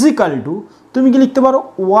dashed is equal to, তুমি কি লিখতে পারো?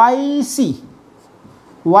 Y C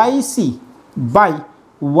by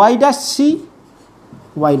Y dash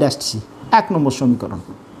C, 1 নম্বর সমীকরণ।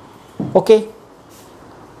 ওকে,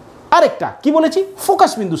 আরেকটা কি বলেছি,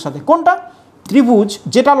 ফোকাস বিন্দুর সাথে। কোনটা? ত্রিভুজ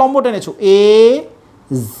যেটা লম্ব টেনেছো এ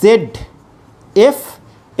জেড এফ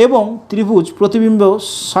এবং ত্রিভুজ প্রতিবিম্ব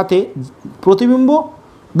সাথে প্রতিবিম্ব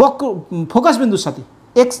বক্র ফোকাস বিন্দুর সাথে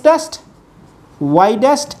এক্স ড্যাস্ট ওয়াই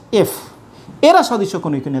ড্যাস্ট এফ, এরা সদৃশ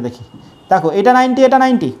কোণ এখানে দেখি। দেখো এটা 90 এটা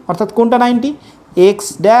 90, অর্থাৎ কোনটা 90? এক্স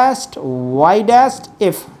ড্যাস্ট ওয়াই ড্যাস্ট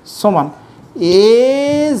এফ সমান এ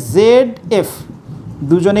জেড এফ,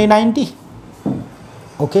 দুজনেই 90।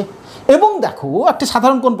 ওকে, এবং দেখো একটা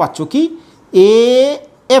সাধারণ কোণ পাচ্ছ কি, এ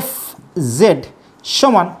এফ জেড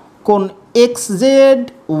সমান কোণ এক্স জেড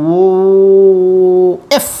ও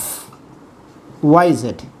এফ ওয়াই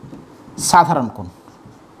জেড, সাধারণ কোণ,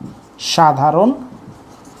 সাধারণ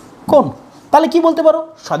কোণ। তাহলে কি বলতে পারো?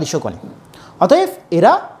 সদৃশ কোণী। অতএব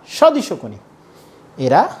এরা সদৃশ কোণী,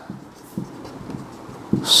 এরা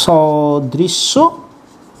সদৃশ্য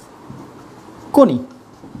কোণী।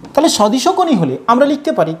 তাহলে সদৃশ কোণী হলে আমরা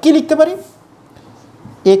লিখতে পারি, কি লিখতে পারি?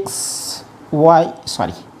 এক্স ওয়াই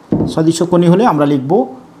সদৃশ কোণী হলে আমরা লিখব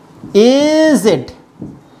এ জেড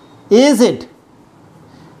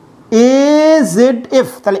এফ,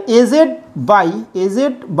 তাহলে A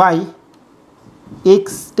Z by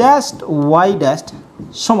x ড্যাস্ট Y ড্যাস্ট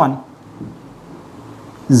সমান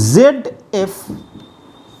Z F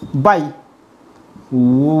by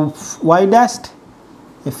Y ড্যাস্ট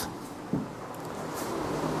F.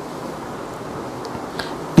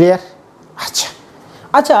 Clear? আচ্ছা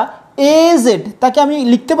আচ্ছা, এ জেড তাকে আমি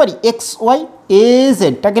লিখতে পারি এক্স ওয়াই, এ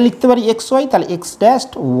জেড তাকে লিখতে পারি এক্স ওয়াই, তাহলে x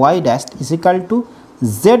ড্যাস্ট Y ড্যাস্ট is equal to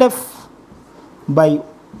Z F by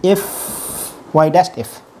F Y ড্যাস্ট F.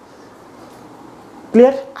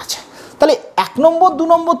 Clear? আচ্ছা, তাহলে 1 নম্বর 2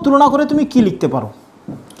 নম্বর তুলনা করে তুমি কি লিখতে পারো?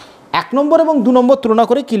 1 নম্বর এবং 2 নম্বর তুলনা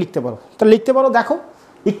করে কি লিখতে পারো? তাহলে লিখতে পারো, দেখো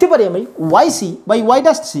লিখতে পারি আমি Y C by Y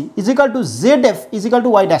ড্যাস্ট C is equal to Z F is equal to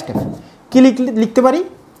Y ড্যাস্ট F. কী লিখতে পারি?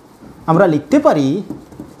 আমরা লিখতে পারি,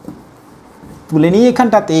 তুলে নিয়ে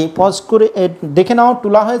এখানটাতে পজ করে দেখে নাও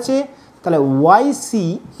তোলা হয়েছে, তাহলে Y C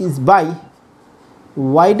is by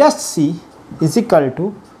Y dash C is equal to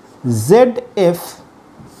Z F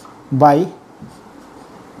by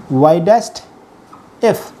Y dash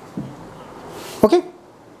F. Okay,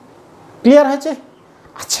 clear হয়েছে?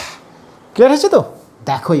 আচ্ছা, ক্লিয়ার হয়েছে তো?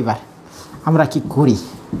 দেখো এবার আমরা কি করি,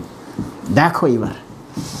 দেখো এবার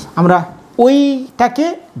আমরা ওইটাকে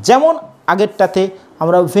যেমন আগেরটাতে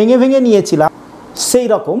আমরা ভেঙে ভেঙে নিয়েছিলাম সেই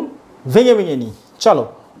রকম ভেঙে ভেঙে নিই। চলো,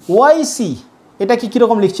 ওয়াই সি এটাকে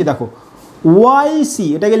কীরকম লিখছি দেখো, ওয়াই সি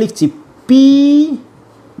এটাকে লিখছি P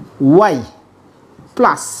Y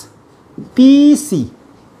plus P C,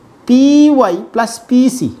 P Y plus P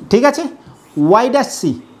C, ঠিক আছে? ওয়াই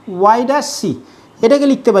ড্যাশ সি এটাকে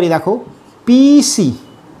লিখতে পারি দেখো P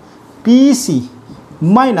C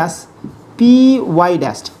minus P Y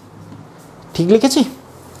dash, ঠিক লিখেছি?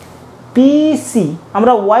 পি সি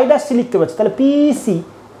আমরা ওয়াই ড্যাশ সি লিখতে পারছি, তাহলে P C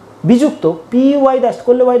বিযুক্ত P Y dash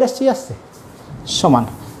করলে ওয়াই ড্যাশ সি আসছে সমান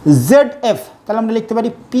জেড এফ, তাহলে আমরা লিখতে পারি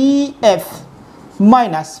P F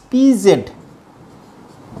minus P Z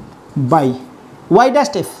by Y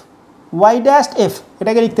dash F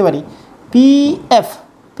এটাকে লিখতে পারি P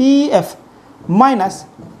F minus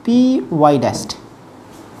P Y dash.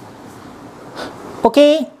 ওকে,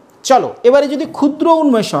 চলো এবারে যদি ক্ষুদ্র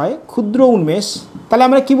উন্মেষ হয়, ক্ষুদ্র উন্মেষ, তাহলে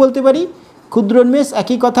আমরা কি বলতে পারি? ক্ষুদ্র উন্মেষ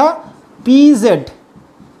একই কথা, পি জেড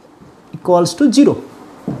ইকুয়ালস টু 0।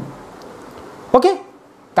 ওকে,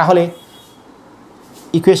 তাহলে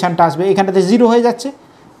ইকুয়েশানটা আসবে এখানটাতে 0 হয়ে যাচ্ছে,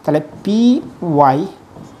 তাহলে P Y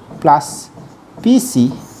plus P C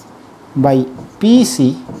by P C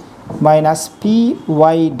minus P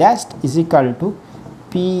Y dash is equal to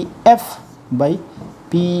P F by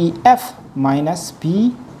P F minus P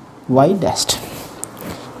Y dash.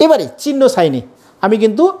 এবারে চিহ্ন সাইনে আমি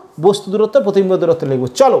কিন্তু বস্তু দূরত্ব প্রতিবিম্ব দূরত্ব লিখব।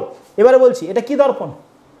 চলো এবারে বলছি এটা কি দর্পণ?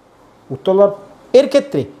 উত্তল দর্পণ। এর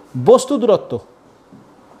ক্ষেত্রে বস্তু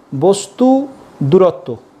দূরত্ব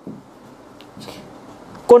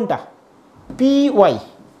কোনটা? P Y.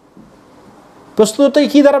 বস্তু দূরত্বকে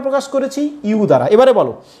কী দ্বারা প্রকাশ করেছি? ইউ দ্বারা। এবারে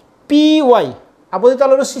বলো পি ওয়াই আপতিত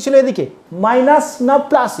আলোরশ্মি ছিল এদিকে মাইনাস না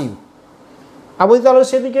প্লাস ইউ? আপতিত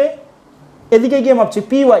আলোরশ্মি এদিকে গিয়ে মাপছি,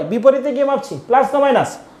 পি ওয়াই বিপরীতে গিয়ে মাপছি, প্লাস না মাইনাস?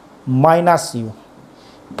 Minus you.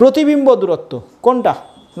 প্রতিবিম্ব দূরত্ব কোনটা?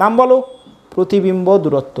 নাম বলো। প্রতিবিম্ব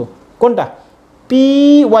দূরত্ব কোনটা? P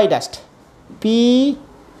Y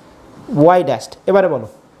dash. এবারে বলো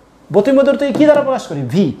প্রতিবিম্ব দূরত্বকে কী দ্বারা প্রকাশ করি?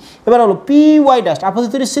 ভি। এবারে বলো পি ওয়াই ড্যাশ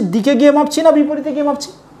আপতিত রশ্মির দিকে গিয়ে মাপছি না বিপরীতে গিয়ে মাপছি?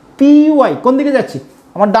 পি ওয়াই কোন দিকে যাচ্ছি?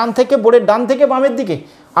 আমার ডান থেকে, বোর্ডের ডান থেকে বামের দিকে।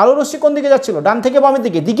 আলো রশ্মি কোন দিকে যাচ্ছিল? ডান থেকে বামের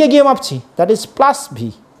দিকে গিয়ে মাপছি, দ্যাট ইজ প্লাস ভি।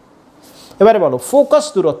 এবারে বলো ফোকাস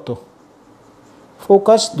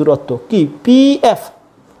দূরত্ব কি? পি এফ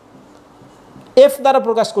এফ দ্বারা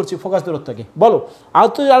প্রকাশ করছি ফোকাস দূরত্বকে, বলো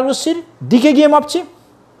আয়ত আলোরশ্মির দিকে গিয়ে মাপছি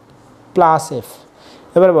প্লাস এফ।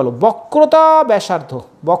 এবারে বলো বক্রতা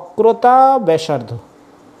ব্যাসার্ধ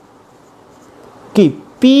কি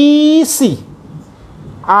পিসি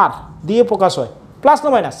আর দিয়ে প্রকাশ হয় প্লাস না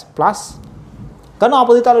মাইনাস, প্লাস, কারণ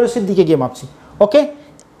আপতিত আলোরশ্মির দিকে গিয়ে মাপছি। ওকে,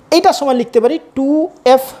 এইটার সময় লিখতে পারি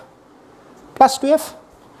 2f প্লাস 2f,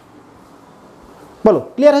 বলো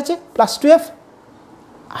ক্লিয়ার হয়েছে, প্লাস 2f।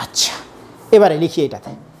 আচ্ছা, এবারে লিখি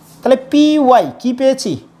এটাতে, তাহলে পি ওয়াই কী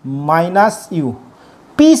পেয়েছি মাইনাস ইউ,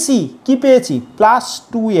 পিসি কী পেয়েছি প্লাস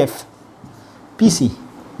 2f, পিসি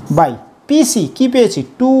বাই পিসি কী পেয়েছি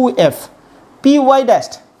 2f, P Y dash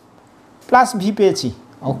plus V পেয়েছি,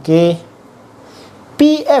 ওকে,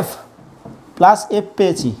 পিএফ প্লাস এফ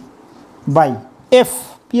পেয়েছি বাই এফ,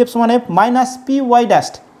 পিএফ সমান F minus P Y dash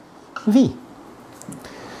V.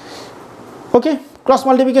 ওকে, ক্রস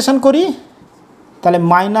মাল্টিপ্লিকেশন করি, তাহলে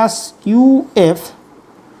minus U F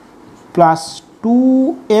plus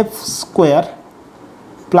 2f square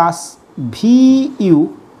plus V U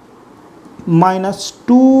minus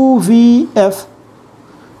 2vf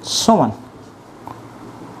সমান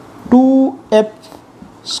 2f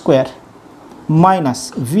square minus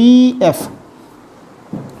vf।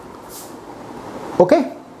 ওকে,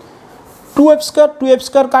 2f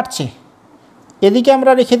square কাটছে, এদিকে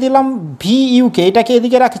আমরা রেখে দিলাম ভি ইউকে, এটাকে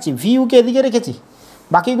এদিকে রাখেছি, ভি ইউকে এদিকে রেখেছি,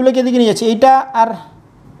 বাকিগুলোকে এদিকে নিয়ে যাচ্ছি, এইটা আর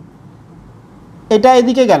এটা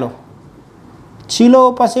এদিকে গেল, ছিল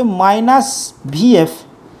পাশে মাইনাস ভিএফ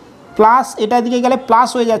প্লাস, এটা এদিকে গেলে প্লাস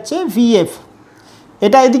হয়ে যাচ্ছে ভিএফ,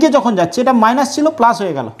 এটা এদিকে যখন যাচ্ছে এটা মাইনাস ছিল প্লাস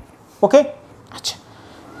হয়ে গেল। ওকে, আচ্ছা,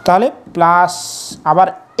 তাহলে প্লাস আবার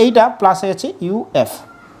এইটা প্লাস হয়ে যাচ্ছে ইউএফ।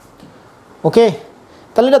 ওকে,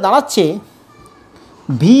 তাহলে এটা দাঁড়াচ্ছে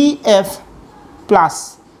ভিএফ প্লাস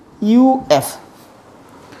ইউএফ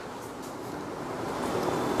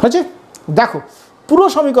হয়েছে। দেখো পুরো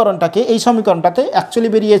সমীকরণটাকে, এই সমীকরণটাতে অ্যাকচুয়ালি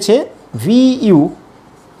বেরিয়েছে V U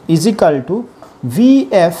is equal to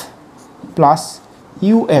VF plus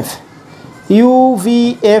UF,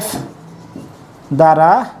 ইউভিএফ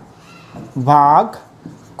দ্বারা ভাগ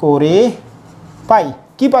করে পাই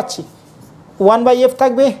কি পাচ্ছি 1/f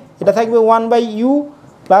থাকবে, এটা থাকবে 1/u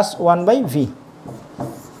প্লাস 1/v,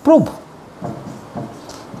 প্রুভ।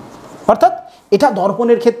 অর্থাৎ এটা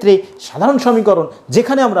দর্পণের ক্ষেত্রে সাধারণ সমীকরণ,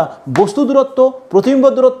 যেখানে আমরা বস্তু দূরত্ব, প্রতিবিম্ব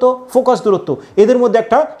দূরত্ব, ফোকাস দূরত্ব এদের মধ্যে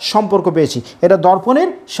একটা সম্পর্ক পেয়েছি। এটা দর্পণের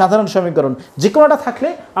সাধারণ সমীকরণ, যে কোনোটা থাকলে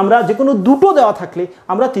আমরা, যে কোনো দুটো দেওয়া থাকলে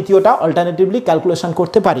আমরা তৃতীয়টা অল্টারনেটিভলি ক্যালকুলেশন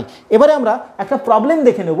করতে পারি। এবারে আমরা একটা প্রবলেম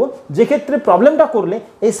দেখে নেব, যে ক্ষেত্রে প্রবলেমটা করলে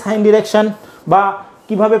এই সাইন ডিরেকশন বা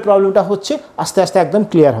কিভাবে প্রবলেমটা হচ্ছে আস্তে আস্তে একদম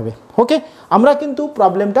ক্লিয়ার হবে। ওকে, আমরা কিন্তু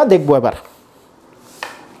প্রবলেমটা দেখব এবার।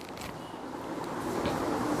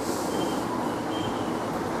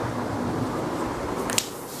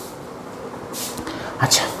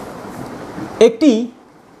 আচ্ছা, একটি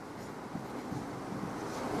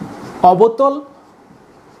অবতল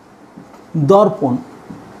দর্পণ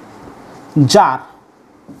যার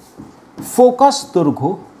ফোকাস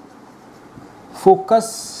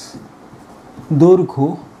দৈর্ঘ্য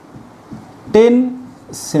 10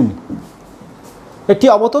 সেমি, একটি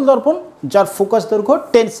অবতল দর্পণ যার ফোকাস দৈর্ঘ্য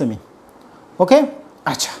 10 সেমি। ওকে,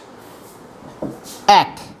 আচ্ছা,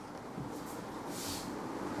 এক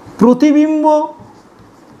প্রতিবিম্ব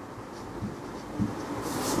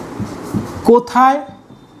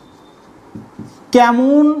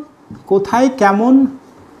কোথায় কেমন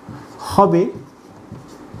হবে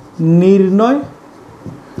নির্ণয়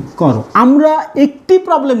করো। আমরা একটি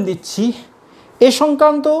প্রবলেম দিচ্ছি, এ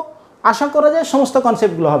সংক্রান্ত আশা করা যায় সমস্ত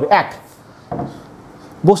কনসেপ্টগুলো হবে। এক,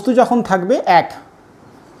 বস্তু যখন থাকবে, এক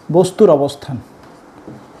বস্তুর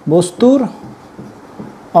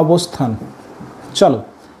অবস্থান, চলো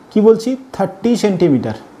কি বলছি 30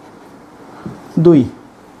 centimetre, 2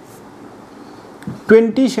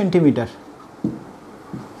 20 centimetre,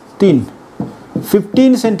 3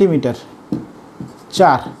 15 centimetre,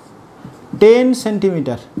 4 10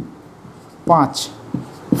 centimetre, 5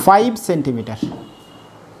 5 centimetre.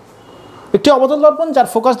 একটি অবতল দর্পণ যার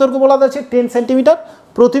ফোকাস দৈর্ঘ্য বলা আছে 10 সেন্টিমিটার,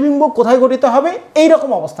 প্রতিবিম্ব কোথায় গঠিত হবে এই রকম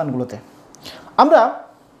অবস্থানগুলোতে। আমরা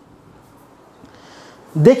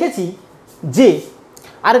দেখেছি যে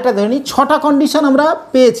আরেকটা ধরে নিই, 6টা কন্ডিশন আমরা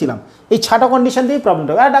পেয়েছিলাম, এই 6টা কন্ডিশন দিয়ে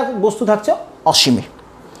প্রবলেমটা হবে। একটা বস্তু থাকছে অসীমে,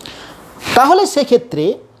 তাহলে সেক্ষেত্রে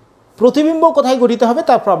প্রতিবিম্ব কোথায় গঠিত হবে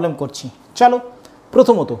তার প্রবলেম করছি। চলো,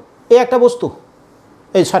 প্রথমত এই একটা বস্তু,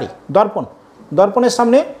 দর্পণের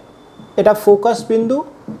সামনে এটা ফোকাস বিন্দু,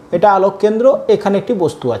 এটা আলোক কেন্দ্র, এখানে একটি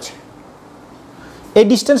বস্তু আছে। এই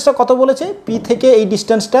ডিস্টেন্সটা কত বলেছে, পি থেকে এই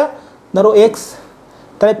ডিস্টেন্সটা ধরো এক্স,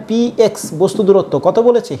 তাহলে পি এক্স বস্তু দূরত্ব কত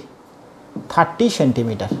বলেছে 30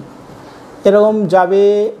 সেন্টিমিটার। এরকম যাবে,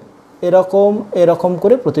 এরকম এরকম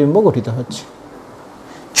করে প্রতিবিম্ব গঠিত হচ্ছে।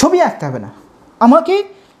 ছবি আঁকতে হবে না, আমাকে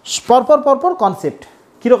পরপর পরপর কনসেপ্ট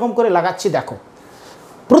কীরকম করে লাগাচ্ছি দেখো।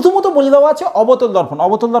 প্রথমত বলে দেওয়া আছে অবতল দর্পণ।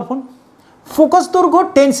 অবতল দর্পণ ফোকাস দৈর্ঘ্য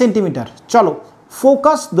 10 সেন্টিমিটার। চলো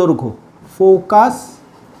ফোকাস দৈর্ঘ্য, ফোকাস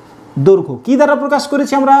দৈর্ঘ্য কী দ্বারা প্রকাশ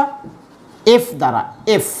করেছি আমরা? এফ দ্বারা।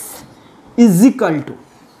 এফ ইজিক্যাল টু,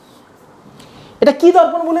 এটা কি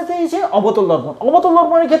দর্পণ বলে দিয়েছে? অবতল দর্পণ। অবতল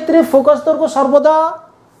দর্পণের ক্ষেত্রে ফোকাস দৈর্ঘ্য সর্বদা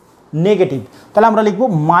নেগেটিভ, তাহলে আমরা লিখব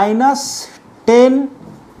 -10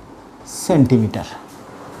 সেন্টিমিটার।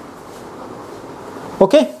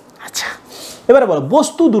 ওকে, আচ্ছা এবারে বলো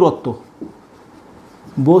বস্তু দূরত্ব।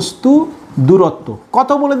 বস্তু দূরত্ব কত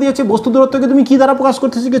বলে দিয়েছে? বস্তু দূরত্বকে তুমি কি দ্বারা প্রকাশ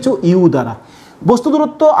করতে শিখেছো? ইউ দ্বারা। বস্তু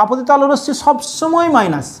দূরত্ব আপতিত আলোরশ্মি সবসময়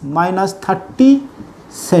 -30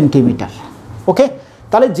 সেন্টিমিটার। ওকে,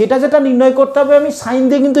 তাহলে যেটা যেটা নির্ণয় করতে হবে আমি সাইন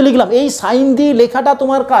দিয়ে কিন্তু লিখলাম। এই সাইন দিয়ে লেখাটা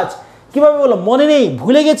তোমার কাজ। কীভাবে বলো? মনে নেই,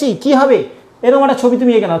 ভুলে গেছি, কি হবে? এরকম একটা ছবি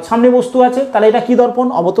তুমি এঁকে নাও, সামনে বস্তু আছে, তাহলে এটা কি দর্পণ?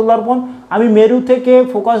 অবতল দর্পণ। আমি মেরু থেকে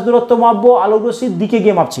ফোকাস দূরত্ব মাপবো আলোরশ্মির দিকে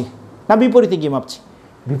গিয়ে মাপছি, না বিপরীতে গিয়ে মাপছি?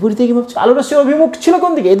 বিপরীতে গিয়ে মাপছি। আলোরশ্মি অভিমুখ ছিল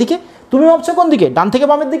কোন দিকে? এদিকে। তুমি মাপছো কোন দিকে? ডান থেকে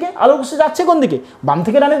বামের দিকে। আলোরশ্মি যাচ্ছে কোন দিকে? বাম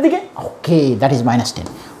থেকে ডানের দিকে। ওকে, দ্যাট ইজ -10।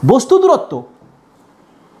 বস্তু দূরত্ব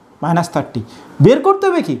 -30। বের করতে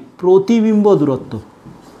হবে কি? প্রতিবিম্ব দূরত্ব।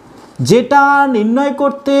 যেটা নির্ণয়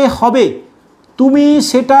করতে হবে তুমি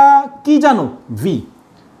সেটা কি জানো? ভি।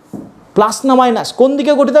 প্লাস না মাইনাস, কোন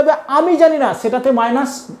দিকে গঠিত হবে আমি জানি না, সেটাতে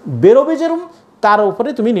মাইনাস বেরোবে যেরকম তার উপরে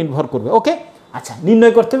তুমি নির্ভর করবে। ওকে, আচ্ছা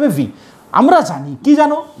নির্ণয় করতে হবে ভি। আমরা জানি, কি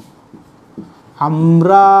জানো?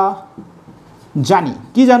 আমরা জানি,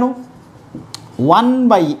 কি জানো?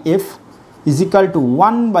 1/f =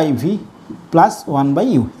 1/v +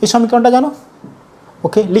 1/u। এই সমীকরণটা জানো?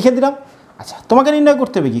 ওকে, লিখে দিলাম। আচ্ছা তোমাকে নির্ণয়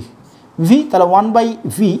করতে হবে কি? ভি, তাহলে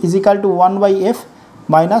 1/v = 1/f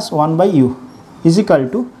 - 1/u =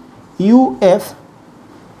 uf,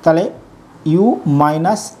 তাহলে u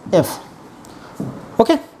 - f।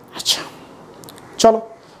 ওকে, আচ্ছা চলো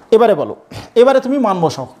এবারে বলো, এবারে তুমি মান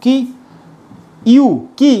বসাও। কি? ইউ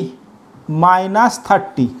কি?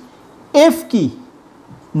 -30, এফ কি?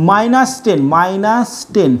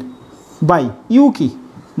 -10, বাই ইউ কি?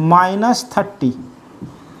 -30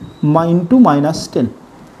 × -10।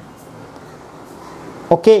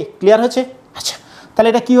 ওকে, ক্লিয়ার হচ্ছে? আচ্ছা তাহলে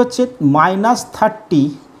এটা কি হচ্ছে? -30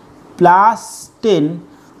 + 10,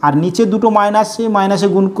 আর নিচে দুটো মাইনাসে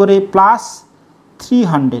গুণ করে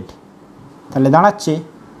 +300, তাহলে দাঁড়াচ্ছে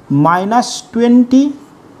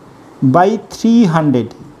 -20/300।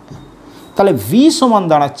 তাহলে ভি সমান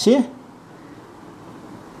দাঁড়াচ্ছে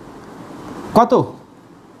কত?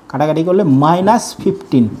 কাটাকাটি করলে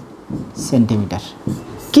 -15 সেন্টিমিটার।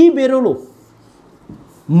 কি বেরোলো?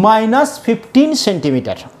 -15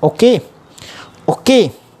 সেন্টিমিটার। ওকে ওকে,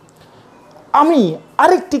 আমি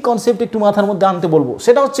আরেকটি কনসেপ্ট একটু মাথার মধ্যে আনতে বলবো,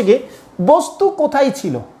 সেটা হচ্ছে কি বস্তু কোথায়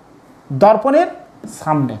ছিল? দর্পণের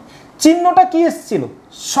সামনে। চিহ্নটা কি এসেছিল?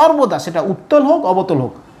 সর্বদা সেটা উত্তল হোক অবতল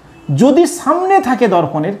হোক, যদি সামনে থাকে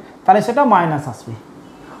দর্পণের তাহলে সেটা মাইনাস আসবে।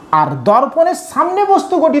 আর দর্পণের সামনে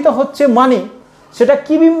বস্তু গঠিত হচ্ছে মানে সেটা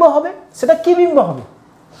কি বিম্ব হবে? সেটা কি বিম্ব হবে?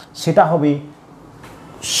 সেটা হবে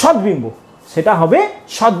সদ্বিম্ব। সেটা হবে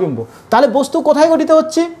সদ্বিম্ব। তাহলে বস্তু কোথায় গঠিত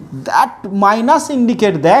হচ্ছে? দ্যাট মাইনাস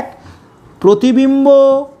ইন্ডিকেট দ্যাট প্রতিবিম্ব,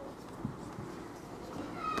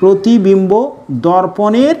 প্রতিবিম্ব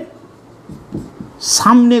দর্পণের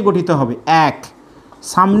সামনে গঠিত হবে। এক,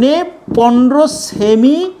 সামনে 15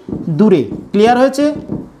 সেমি দূরে। ক্লিয়ার হয়েছে?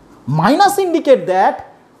 মাইনাস ইন্ডিকেট দ্যাট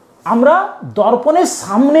আমরা দর্পণের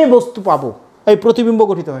সামনে বস্তু পাবো, এই প্রতিবিম্ব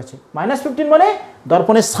গঠিত হয়েছে। -15 মানে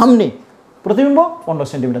দর্পণের সামনে, প্রতিবিম্ব 15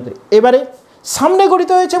 সেন্টিমিটার দূরে। এবারে সামনে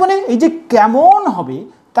গঠিত হয়েছে মানে এই যে কেমন হবে,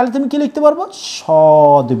 তাহলে তুমি কি লিখতে পারবো?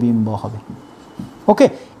 সদ্বিম্ব হবে। ওকে,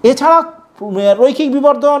 এছাড়া রৈখিক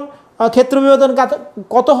বিবর্ধন, ক্ষেত্র বিবর্ধন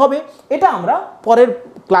কত হবে এটা আমরা পরের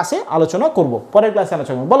ক্লাসে আলোচনা করব।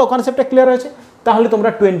 বলো কনসেপ্টটা ক্লিয়ার হয়েছে? তাহলে তোমরা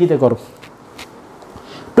 20-তে করো,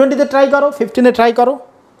 20-তে ট্রাই করো, 15-এ ট্রাই করো,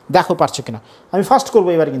 দেখো পারছো কিনা। আমি ফার্স্ট করবো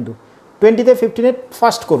এবার, কিন্তু 20-তে 15-এ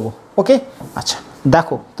ফার্স্ট করবো। ওকে, আচ্ছা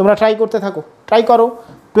দেখো তোমরা ট্রাই করতে থাকো, ট্রাই করো,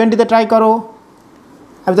 20-তে ট্রাই করো।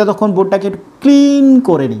 আমি ততক্ষণ বোর্ডটাকে একটু ক্লিন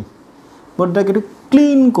করে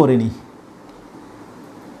নিই,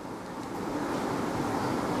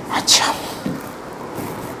 আচ্ছা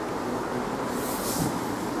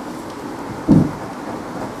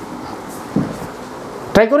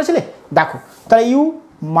ট্রাই করেছিলে? দেখো তাহলে u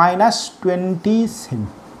 -20 সেমি,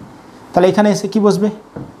 তাহলে এখানে এসে কি বসবে?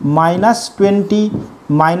 -20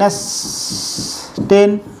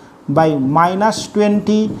 -10 by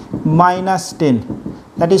 -20 -10,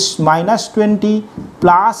 that is -20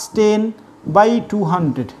 + 10 by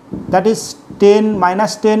 200, that is 10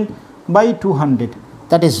 minus 10 by 200,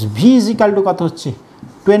 that is V is equal to কত হচ্ছে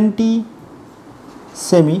 20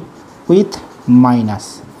 সেমি উইথ মাইনাস।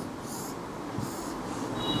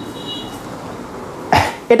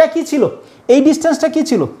 এটা কি ছিল? এই ডিস্টেন্সটা কি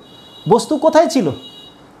ছিল? বস্তু কোথায় ছিল?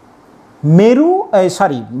 মেরু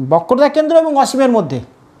বক্রতা কেন্দ্র এবং অসীমের মধ্যে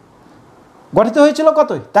গঠিত হয়েছিল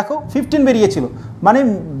কতই? দেখো 15 বেরিয়েছিল, মানে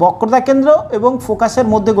বক্রতা কেন্দ্র এবং ফোকাসের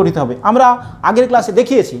মধ্যে গঠিত হবে, আমরা আগের ক্লাসে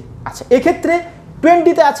দেখিয়েছি। আচ্ছা, এক্ষেত্রে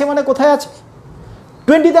 20তে আছে মানে কোথায় আছে?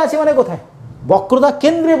 20তে আছে মানে কোথায়? বক্রতা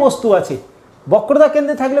কেন্দ্রে বস্তু আছে। বক্রতা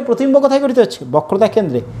কেন্দ্রে থাকলে প্রতিবিম্ব কোথায় গঠিত হচ্ছে? বক্রতা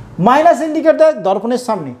কেন্দ্রে। মাইনাস ইন্ডিকেট দেয় দর্পণের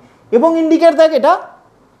সামনে এবং ইন্ডিকেট দেয় এটা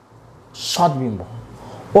সদ্বিম্ব।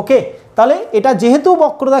 ওকে, তাহলে এটা যেহেতু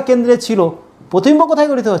বক্রতা কেন্দ্রে ছিল, প্রতিবিম্ব কোথায়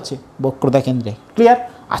গঠিত হচ্ছে? বক্রতা কেন্দ্রে। ক্লিয়ার?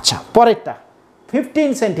 আচ্ছা, পরেরটা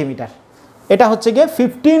 15 সেন্টিমিটার। এটা হচ্ছে গিয়ে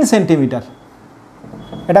 15 সেন্টিমিটার,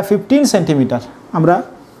 এটা 15 সেন্টিমিটার। আমরা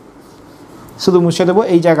শুধু মুছে দেবো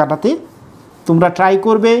এই জায়গাটাতে, তোমরা ট্রাই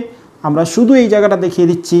করবে। আমরা শুধু এই জায়গাটা দেখিয়ে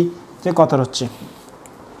দিচ্ছি যে কত হচ্ছে।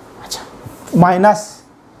 আচ্ছা, মাইনাস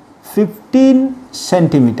 15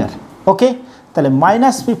 সেন্টিমিটার। ওকে, তাহলে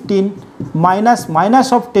minus 15 minus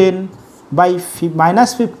of 10 by minus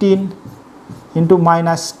 15 into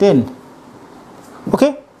minus 10। Okay,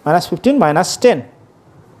 minus 15 minus 10।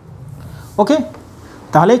 ওকে,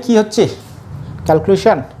 তাহলে কি হচ্ছে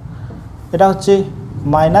ক্যালকুলেশন? এটা হচ্ছে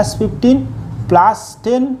মাইনাস 15 প্লাস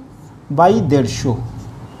 10 বাই 150,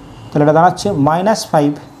 তাহলে এটা দাঁড়াচ্ছে মাইনাস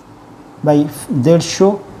 5 বাই 150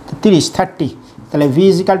 30, তাহলে V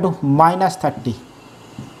is equal to minus 30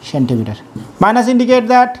 centimetre. Minus indicate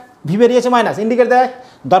that, V বেরিয়েছে মাইনাস, ইন্ডিকেট দ্যাট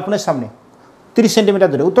দর্পণের সামনে 30 সেন্টিমিটার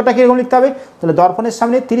দূরে। উত্তরটা কীরকম লিখতে হবে? তাহলে দর্পণের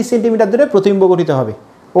সামনে 30 সেন্টিমিটার দূরে প্রতিবিম্ব গঠিত হবে।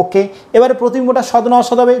 ওকে, এবারে প্রতিবিম্বটা সদ না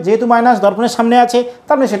অসদ হবে? যেহেতু মাইনাস দর্পণের সামনে আছে,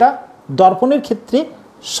 তার মানে সেটা দর্পণের ক্ষেত্রে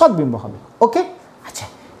সদ্বিম্ব হবে। ওকে, আচ্ছা,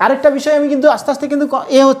 আরেকটা বিষয় আমি কিন্তু আস্তে আস্তে কিন্তু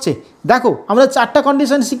হচ্ছে, দেখো আমরা 4টা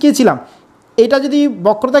কন্ডিশন শিখিয়েছিলাম। এটা যদি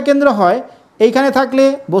বক্রতা কেন্দ্র হয়, এইখানে থাকলে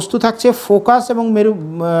বস্তু থাকছে ফোকাস এবং মেরু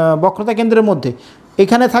বক্রতা কেন্দ্রের মধ্যে,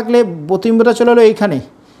 এখানে থাকলে প্রতিবিম্বটা চলে এলো এইখানে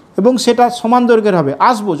এবং সেটা সমান দৈর্ঘ্যের হবে।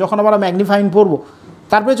 আসবো যখন আমরা ম্যাগনিফাইং পড়বো,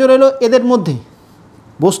 তারপরে চলে এলো এদের মধ্যে,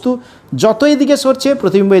 বস্তু যত এদিকে সরছে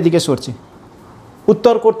প্রতিবিম্ব এদিকে সরছে।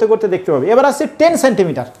 উত্তর করতে করতে দেখতে পাবে। এবার আসছে 10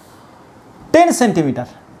 সেন্টিমিটার। 10 সেন্টিমিটার,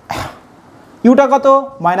 ইউটা কত?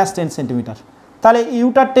 Minus 10 centimetre. তাহলে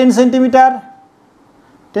ইউটা 10 সেন্টিমিটার,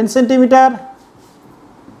 10 সেন্টিমিটার,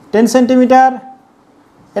 10 সেন্টিমিটার,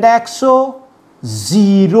 এটা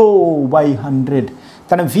 100/100,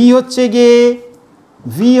 তাহলে ভি হচ্ছে গিয়ে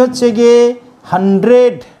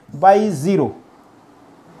 100/0,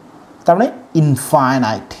 তার মানে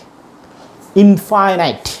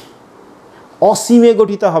ইনফাইনাইট, অসীমে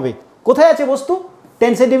গঠিত হবে। কোথায় আছে বস্তু?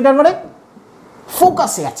 10 সেন্টিমিটার মানে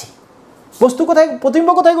ফোকাসে আছে। বস্তু কোথায়,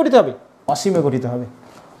 প্রতিবিম্ব কোথায় গঠিত হবে? অসীমে গঠিত হবে।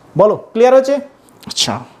 বলো, ক্লিয়ার হয়েছে?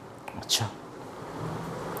 আচ্ছা আচ্ছা,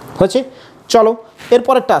 হচ্ছে। চলো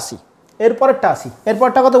এরপরেরটা আসি,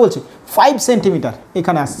 এরপরটা কত বলছি? 5 সেন্টিমিটার।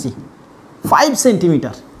 এখানে আসছি 5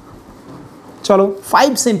 সেন্টিমিটার। চলো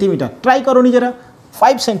 5 সেন্টিমিটার ট্রাই করো নিজেরা।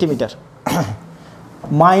 5 সেন্টিমিটার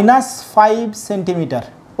মাইনাস 5 সেন্টিমিটার।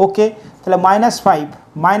 ওকে, তাহলে -5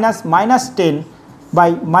 minus 10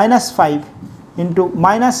 by -5 into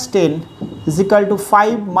 -10 is equal to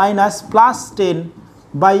 5 minus plus 10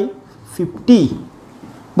 by 50।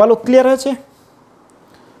 বলো, ক্লিয়ার হয়েছে?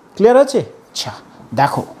 ক্লিয়ার হয়েছে? আচ্ছা,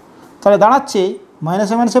 দেখো তাহলে দাঁড়াচ্ছে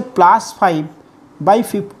মাইনাসে মাইনাসে +5 by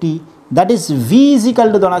 50, that is V is equal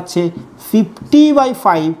to দাঁড়াচ্ছে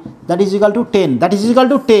 50/5, that is equal to 10, that is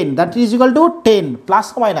equal to 10 plus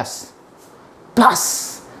minus plus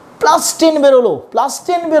 10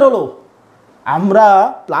 বেরোলো, আমরা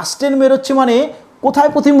 +10 বেরোচ্ছে মানে কোথায়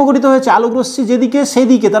প্রতিবিম্ব গঠিত হয়েছে? আলোকরশ্মি যেদিকে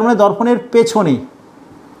সেদিকে, তার মানে দর্পণের পেছনে।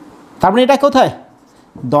 তার মানে এটা কোথায়?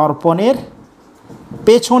 দর্পণের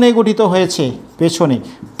পেছনে গঠিত হয়েছে, পেছনে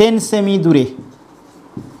 10 সেমি দূরে।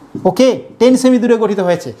 ওকে, 10 সেমি দূরে গঠিত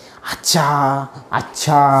হয়েছে। আচ্ছা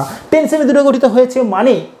 10 সেমি দূরে গঠিত হয়েছে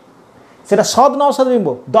মানে সেটা সৎ না অসৎ বিম্ব?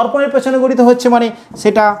 দর্পণের পেছনে গঠিত হচ্ছে মানে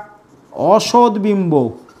সেটা অসৎ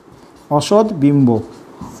বিম্ব।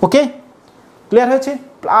 ওকে, ক্লিয়ার হয়েছে?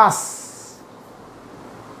 প্লাস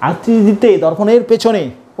আরেকটি দিতে দর্পণের পেছনে।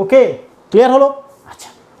 ওকে, ক্লিয়ার হলো? আচ্ছা,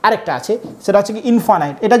 আরেকটা আছে, সেটা হচ্ছে কি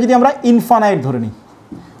ইনফানাইট। এটা যদি আমরা ইনফানাইট ধরে নিই,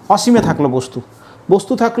 অসীমে থাকলো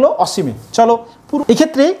বস্তু থাকলো অসীমে। চলো পুরো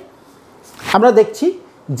এক্ষেত্রে আমরা দেখছি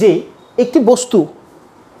যে একটি বস্তু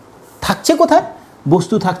থাকছে কোথায়?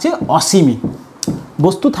 বস্তু থাকছে অসীমে।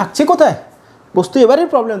 বস্তু থাকছে কোথায়? বস্তু এবারের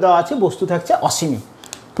প্রবলেম দেওয়া আছে, বস্তু থাকছে অসীমে।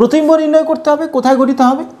 প্রতিবিম্ব নির্ণয় করতে হবে, কোথায় গঠিত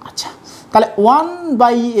হবে? আচ্ছা, তাহলে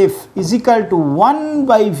 1/f is equal to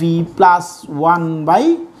 1/v plus 1/v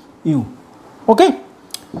you. ওকে,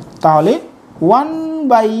 তাহলে 1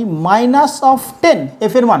 বাই মাইনাস অফ 10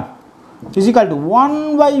 এফ এর মান is equal two 1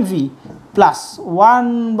 by V plus 1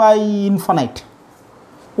 by infinite.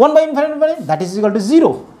 1 by infinite মানে দ্যাট ইজ ইজিক্যাল টু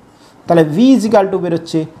 0। তাহলে ভি ইজিক্যাল টু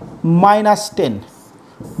বেরোচ্ছে -10,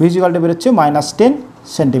 ভি ইজিক্যাল টু বেরোচ্ছে -10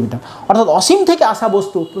 centimetre. অর্থাৎ অসীম থেকে আসা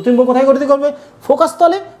বস্তু প্রতিবিম্ব কোথায় গঠিত করবে? ফোকাস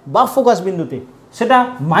তলে বা ফোকাস বিন্দুতে। সেটা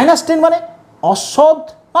 -10 মানে অসৎ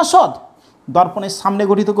না সৎ? দর্পণের সামনে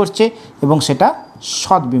গঠিত করছে এবং সেটা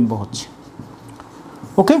সৎবিম্ব হচ্ছে।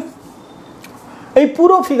 ওকে, এই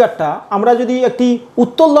পুরো ফিগারটা আমরা যদি একটি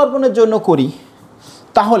উত্তল দর্পণের জন্য করি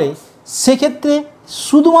তাহলে সেক্ষেত্রে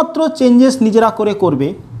শুধুমাত্র চেঞ্জেস নিজেরা করে করবে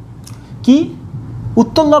কি?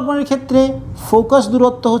 উত্তল দর্পণের ক্ষেত্রে ফোকাস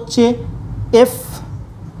দূরত্ব হচ্ছে এফ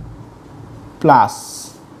প্লাস,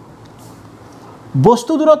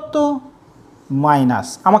 বস্তু দূরত্ব মাইনাস।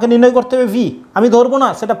 আমাকে নির্ণয় করতে হবে ভি, আমি ধরবো না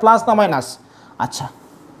সেটা প্লাস না মাইনাস। আচ্ছা,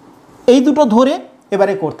 এই দুটো ধরে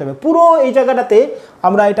এবারে করতে হবে। পুরো এই জায়গাটাতে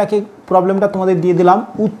আমরা এটাকে প্রবলেমটা তোমাদের দিয়ে দিলাম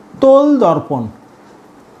উত্তল দর্পণ।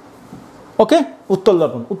 ওকে, উত্তল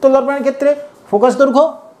দর্পণ। উত্তল দর্পণের ক্ষেত্রে ফোকাস দৈর্ঘ্য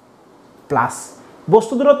প্লাস,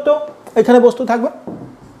 বস্তু দূরত্ব, এখানে বস্তু থাকবে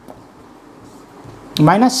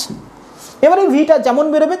মাইনাস। এবারে ভিটা যেমন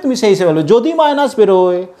বেরোবে তুমি সেই হিসেবে বলবে। যদি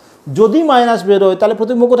মাইনাস বেরোয় তাহলে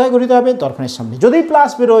প্রতিবিম্ব কোথায় গঠিত হবে? দর্পণের সামনে। যদি প্লাস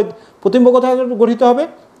বেরোয় প্রতিবিম্ব কোথায় গঠিত হবে?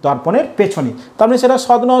 দর্পণের পেছনে। তার মানে সেটা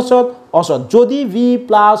সৎ না অসৎ? অসৎ। যদি ভি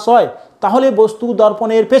প্লাস হয় তাহলে বস্তু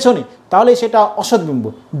দর্পণের পেছনে, তাহলে সেটা অসৎ বিম্ব।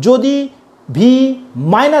 যদি ভি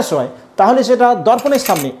মাইনাস হয় তাহলে সেটা দর্পণের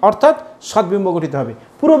সামনে, অর্থাৎ সৎবিম্ব গঠিত হবে।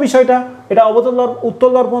 পুরো বিষয়টা এটা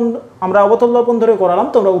উত্তল দর্পণ, আমরা অবতল দর্পণ ধরে করালাম,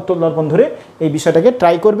 তোমরা উত্তল দর্পণ ধরে এই বিষয়টাকে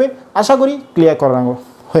ট্রাই করবে। আশা করি ক্লিয়ার করানো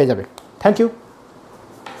হয়ে যাবে। Thank you.